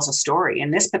farmhouse tells a story.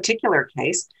 In this particular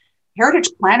case, heritage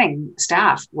planning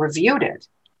staff reviewed it,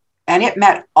 and it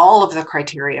met all of the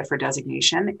criteria for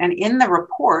designation. And in the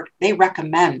report, they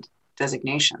recommend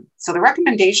designation. So the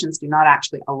recommendations do not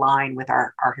actually align with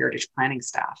our heritage planning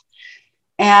staff.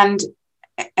 And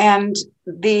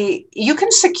you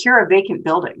can secure a vacant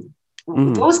building.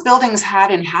 Those buildings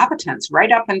had inhabitants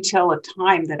right up until a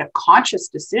time that a conscious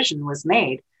decision was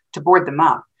made to board them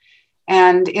up.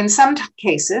 And in some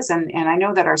cases, and I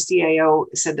know that our CAO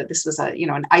said that this was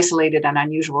an isolated and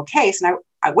unusual case, and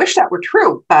I wish that were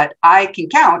true, but I can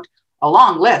count a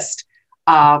long list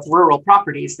of rural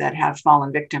properties that have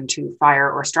fallen victim to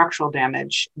fire or structural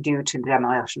damage due to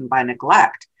demolition by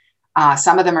neglect.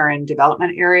 Some of them are in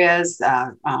development areas,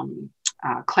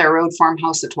 Clare Road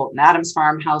Farmhouse, the Tolton Adams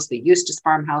Farmhouse, the Eustis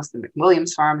Farmhouse, the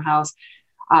McWilliams Farmhouse.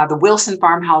 The Wilson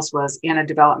Farmhouse was in a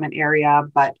development area,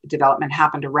 but development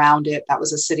happened around it. That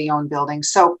was a city-owned building.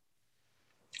 So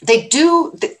they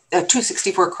do,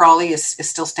 264 Crawley is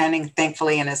still standing,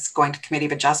 thankfully, and is going to committee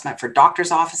of adjustment for doctors'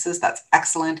 offices. That's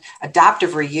excellent.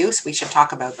 Adaptive reuse, we should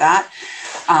talk about that,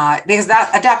 because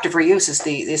that adaptive reuse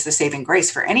is the saving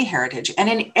grace for any heritage. And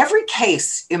in every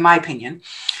case, in my opinion,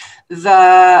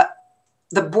 the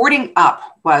boarding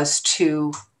up was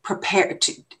to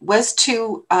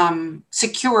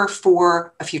secure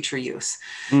for a future use.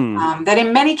 That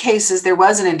in many cases, there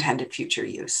was an intended future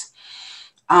use.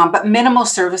 But minimal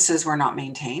services were not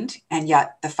maintained, and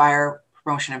yet the Fire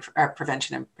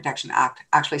Prevention and Protection Act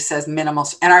actually says minimal,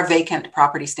 and our vacant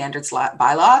property standards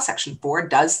bylaw, section 4,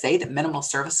 does say that minimal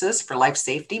services for life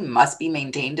safety must be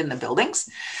maintained in the buildings.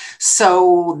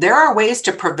 So there are ways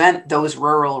to prevent those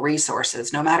rural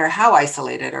resources, no matter how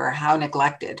isolated or how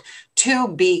neglected, to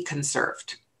be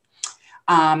conserved.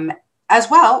 As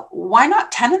well, why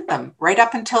not tenant them right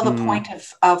up until the point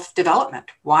of development?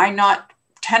 Why not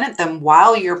tenant them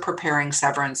while you're preparing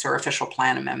severance or official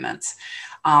plan amendments?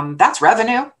 That's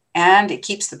revenue, and it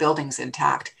keeps the buildings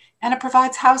intact, and it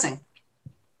provides housing.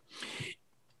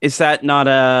 Is that not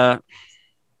I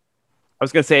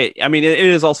was going to say, I mean, it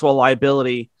is also a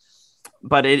liability,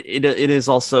 but it is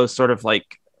also sort of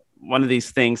like one of these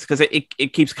things, because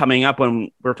it keeps coming up when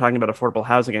we're talking about affordable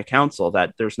housing at council,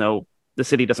 that the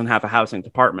city doesn't have a housing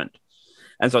department.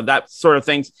 And so that sort of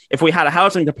things, if we had a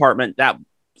housing department, that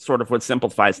sort of would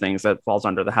simplify things. That falls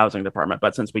under the housing department.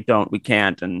 But since we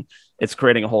can't, and it's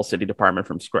creating a whole city department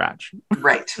from scratch.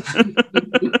 Right.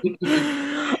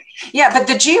 Yeah, but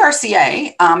the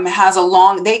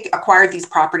GRCA they acquired these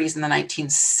properties in the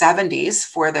 1970s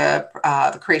for the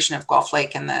creation of Guelph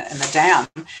Lake and the dam.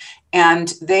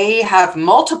 And they have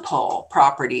multiple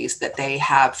properties that they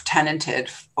have tenanted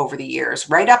over the years,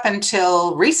 right up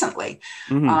until recently.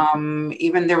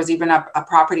 Even there was a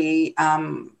property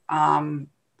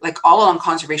like all along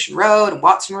Conservation Road and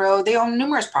Watson Road. They own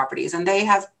numerous properties, and they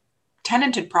have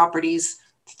tenanted properties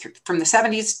from the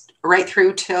 70s right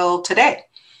through till today.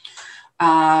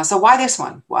 So why this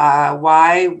one?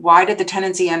 Why did the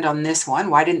tenancy end on this one?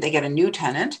 Why didn't they get a new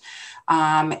tenant?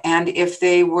 And if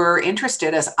they were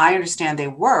interested, as I understand they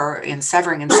were, in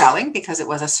severing and selling, because it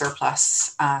was a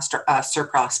surplus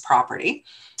property,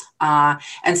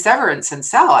 and severance and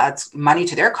sell adds money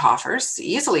to their coffers.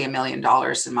 Easily $1 million,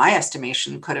 in my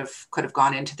estimation, could have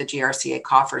gone into the GRCA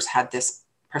coffers had this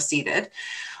proceeded.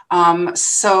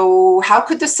 So how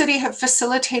could the city have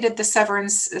facilitated the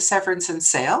severance and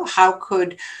sale? How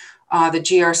could the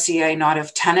GRCA not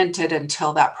have tenanted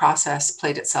until that process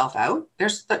played itself out?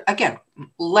 There's, again,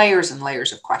 layers and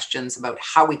layers of questions about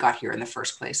how we got here in the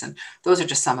first place. And those are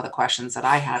just some of the questions that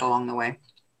I had along the way.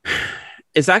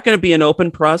 Is that going to be an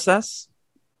open process?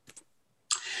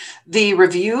 The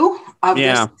review of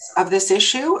this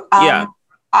issue?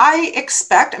 I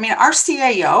expect, our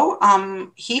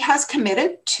CAO, he has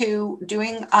committed to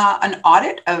doing an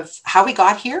audit of how we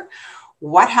got here,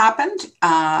 what happened,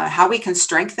 how we can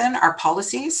strengthen our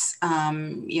policies.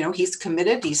 He's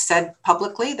committed. He said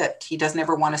publicly that he doesn't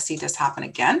ever want to see this happen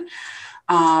again.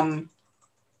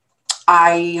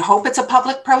 I hope it's a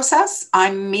public process.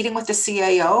 I'm meeting with the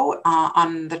CAO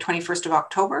on the 21st of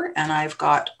October, and I've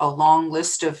got a long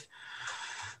list of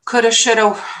coulda,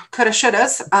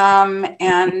 shouldas.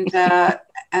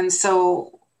 And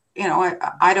so,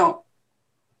 I don't,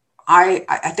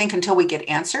 I think until we get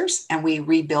answers and we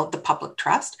rebuild the public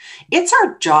trust, it's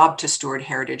our job to steward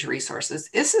heritage resources.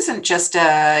 This isn't just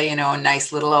a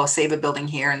nice little save a building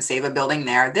here and save a building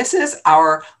there. This is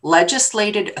our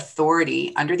legislated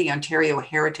authority under the Ontario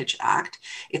Heritage Act.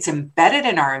 It's embedded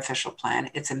in our official plan.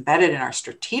 It's embedded in our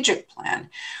strategic plan.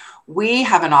 We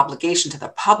have an obligation to the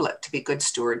public to be good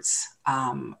stewards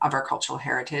of our cultural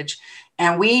heritage,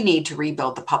 and we need to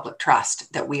rebuild the public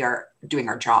trust that we are doing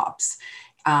our jobs.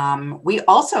 We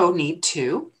also need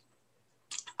to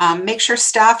make sure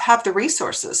staff have the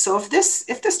resources. So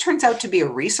if this turns out to be a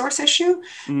resource issue,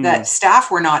 that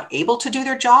staff were not able to do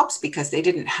their jobs because they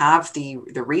didn't have the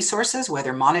resources,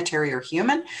 whether monetary or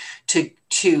human,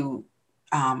 to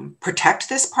protect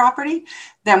this property,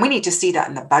 then we need to see that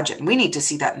in the budget. And we need to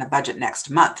see that in the budget next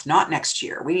month, not next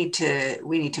year. We need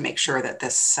to make sure that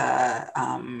this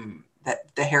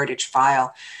that the heritage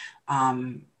file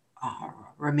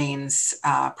remains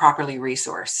properly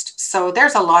resourced. So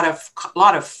there's a lot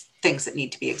of things that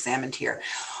need to be examined here.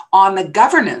 On the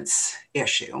governance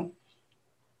issue,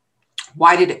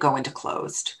 why did it go into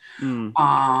closed?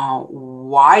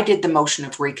 Why did the motion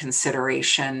of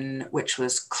reconsideration, which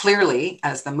was clearly,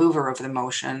 as the mover of the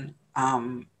motion,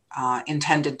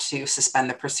 intended to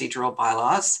suspend the procedural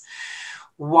bylaws?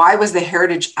 Why was the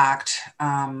Heritage Act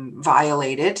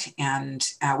violated? And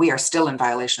we are still in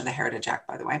violation of the Heritage Act,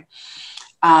 by the way.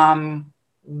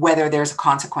 Whether there's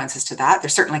consequences to that.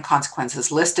 There's certainly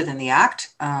consequences listed in the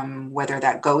Act, whether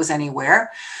that goes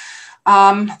anywhere.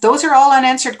 Those are all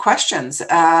unanswered questions.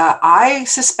 I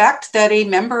suspect that a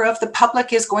member of the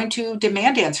public is going to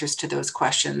demand answers to those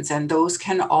questions, and those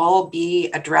can all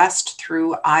be addressed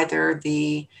through either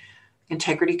the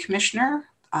Integrity Commissioner,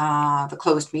 the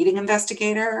Closed Meeting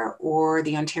Investigator, or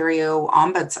the Ontario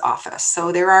Ombuds Office.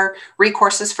 So there are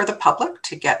recourses for the public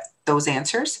to get those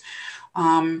answers.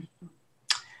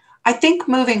 I think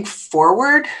moving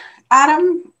forward,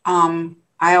 Adam,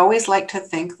 I always like to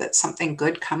think that something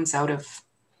good comes out of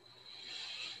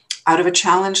a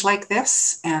challenge like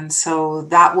this. And so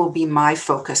that will be my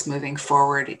focus moving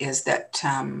forward, is that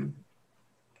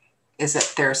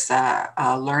there's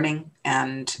a learning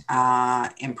and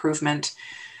improvement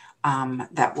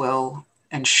that will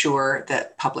ensure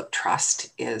that public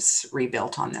trust is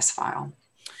rebuilt on this file.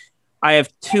 I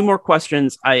have two more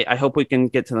questions. I hope we can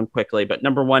get to them quickly. But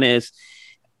number one is,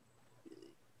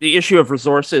 the issue of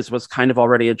resources was kind of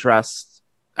already addressed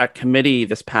at committee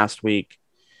this past week.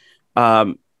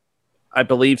 I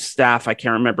believe staff, I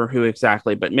can't remember who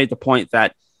exactly, but made the point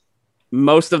that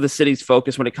most of the city's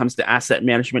focus when it comes to asset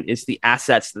management is the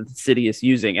assets that the city is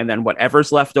using. And then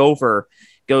whatever's left over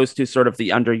goes to sort of the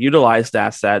underutilized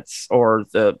assets or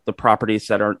the properties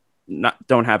that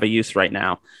don't have a use right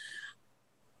now.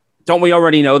 Don't we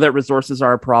already know that resources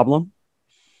are a problem?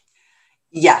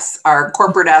 Yes, our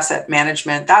corporate asset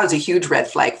management, that was a huge red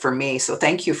flag for me. So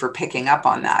thank you for picking up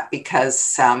on that,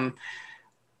 because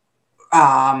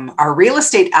our real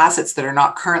estate assets that are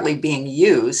not currently being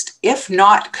used, if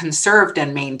not conserved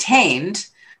and maintained,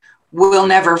 will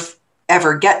never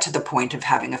ever get to the point of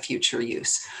having a future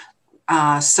use.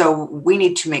 So we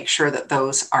need to make sure that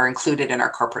those are included in our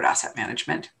corporate asset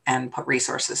management and put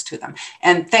resources to them.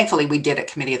 And thankfully, we did at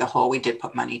Committee of the Whole, we did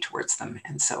put money towards them.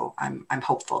 And so I'm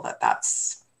hopeful that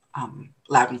that's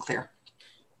loud and clear.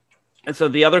 And so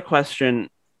the other question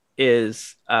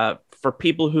is, for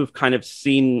people who've kind of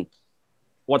seen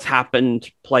what's happened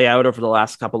play out over the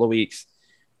last couple of weeks,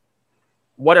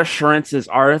 what assurances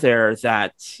are there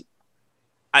that,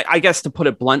 I guess to put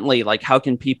it bluntly, like, how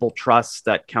can people trust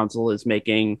that council is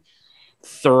making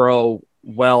thorough,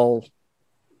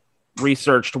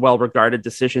 well-researched, well-regarded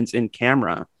decisions in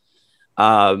camera?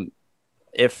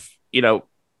 If,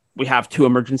 we have 2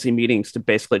 emergency meetings to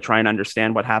basically try and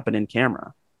understand what happened in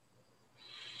camera.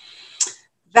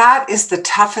 That is the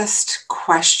toughest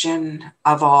question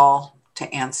of all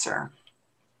to answer.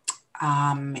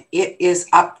 It is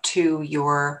up to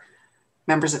your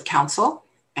members of council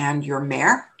and your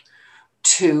mayor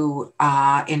to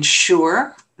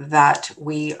ensure that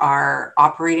we are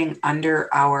operating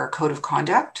under our code of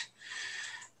conduct.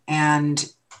 And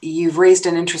you've raised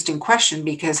an interesting question,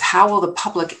 because how will the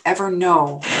public ever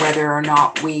know whether or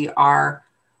not we are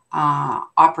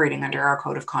operating under our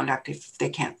code of conduct if they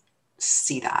can't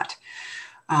see that?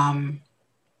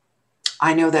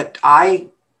 I know that I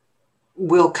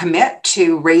will commit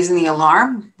to raising the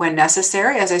alarm when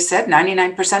necessary. As I said,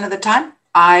 99% of the time,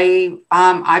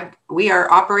 we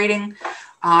are operating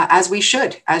as we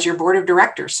should, as your board of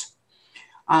directors,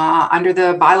 under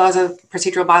the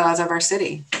procedural bylaws of our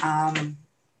city.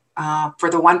 For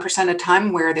the 1% of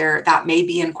time where that may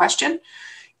be in question,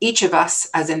 each of us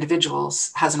as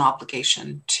individuals has an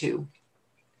obligation to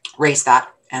raise that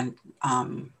and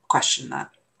question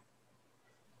that.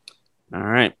 All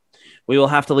right. We will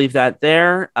have to leave that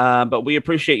there, but we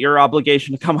appreciate your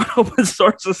obligation to come on Open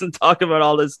Sources and talk about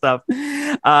all this stuff.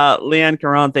 Leanne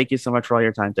Caron, thank you so much for all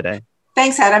your time today.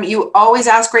 Thanks, Adam. You always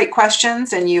ask great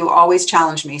questions and you always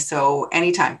challenge me. So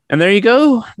anytime. And there you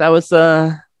go. That was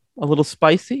a little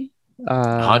spicy.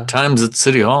 Hot times at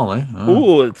City Hall, eh?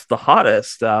 Ooh, it's the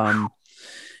hottest.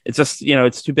 It's just,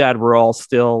 it's too bad we're all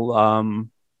still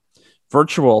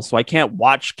virtual, so I can't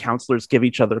watch counselors give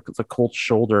each other the cold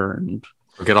shoulder and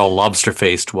get all lobster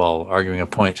faced while arguing a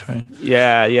point, right?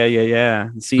 Yeah.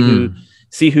 And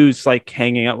see who's like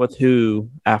hanging out with who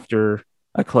after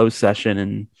a closed session,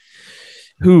 and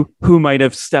who might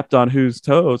have stepped on whose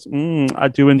toes. I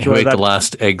do enjoy that. The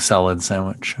last egg salad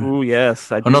sandwich. Oh yes.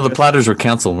 The platters were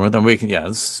canceled. More than we can. Yeah,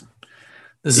 this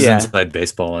is inside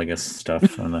baseball, I guess, stuff.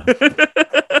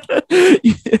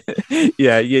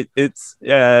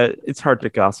 It's hard to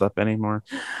gossip anymore.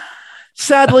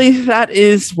 Sadly, that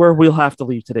is where we'll have to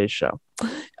leave today's show.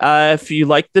 If you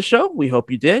liked the show, we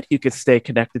hope you did. You could stay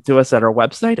connected to us at our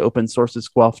website,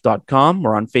 opensourcesguelph.com.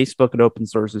 We're on Facebook at Open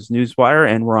Sources Newswire,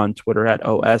 and we're on Twitter at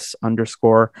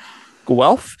OS_Guelph.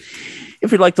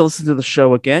 If you'd like to listen to the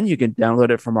show again, you can download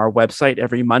it from our website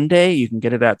every Monday. You can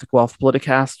get it at the Guelph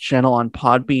Politicast channel on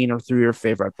Podbean or through your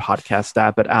favorite podcast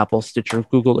app at Apple, Stitcher,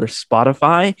 Google, or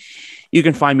Spotify. You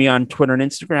can find me on Twitter and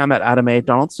Instagram at Adam A.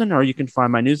 Donaldson, or you can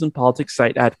find my news and politics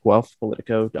site at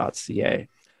guelphpolitico.ca.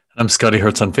 I'm Scotty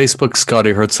Hertz on Facebook,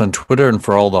 Scotty Hertz on Twitter, and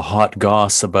for all the hot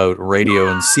goss about radio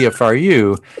and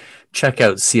CFRU, check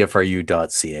out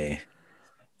cfru.ca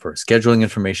for scheduling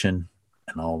information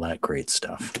and all that great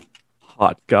stuff.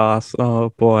 Hot goss. Oh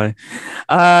boy.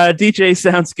 DJ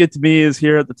Sounds Good to Me is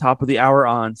here at the top of the hour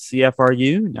on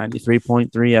CFRU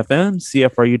 93.3 FM,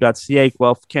 CFRU.ca,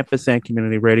 Guelph Campus and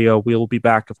Community Radio. We will be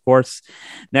back, of course,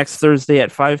 next Thursday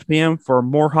at 5 p.m. for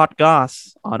more hot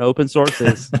goss on Open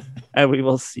Sources. And we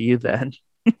will see you then.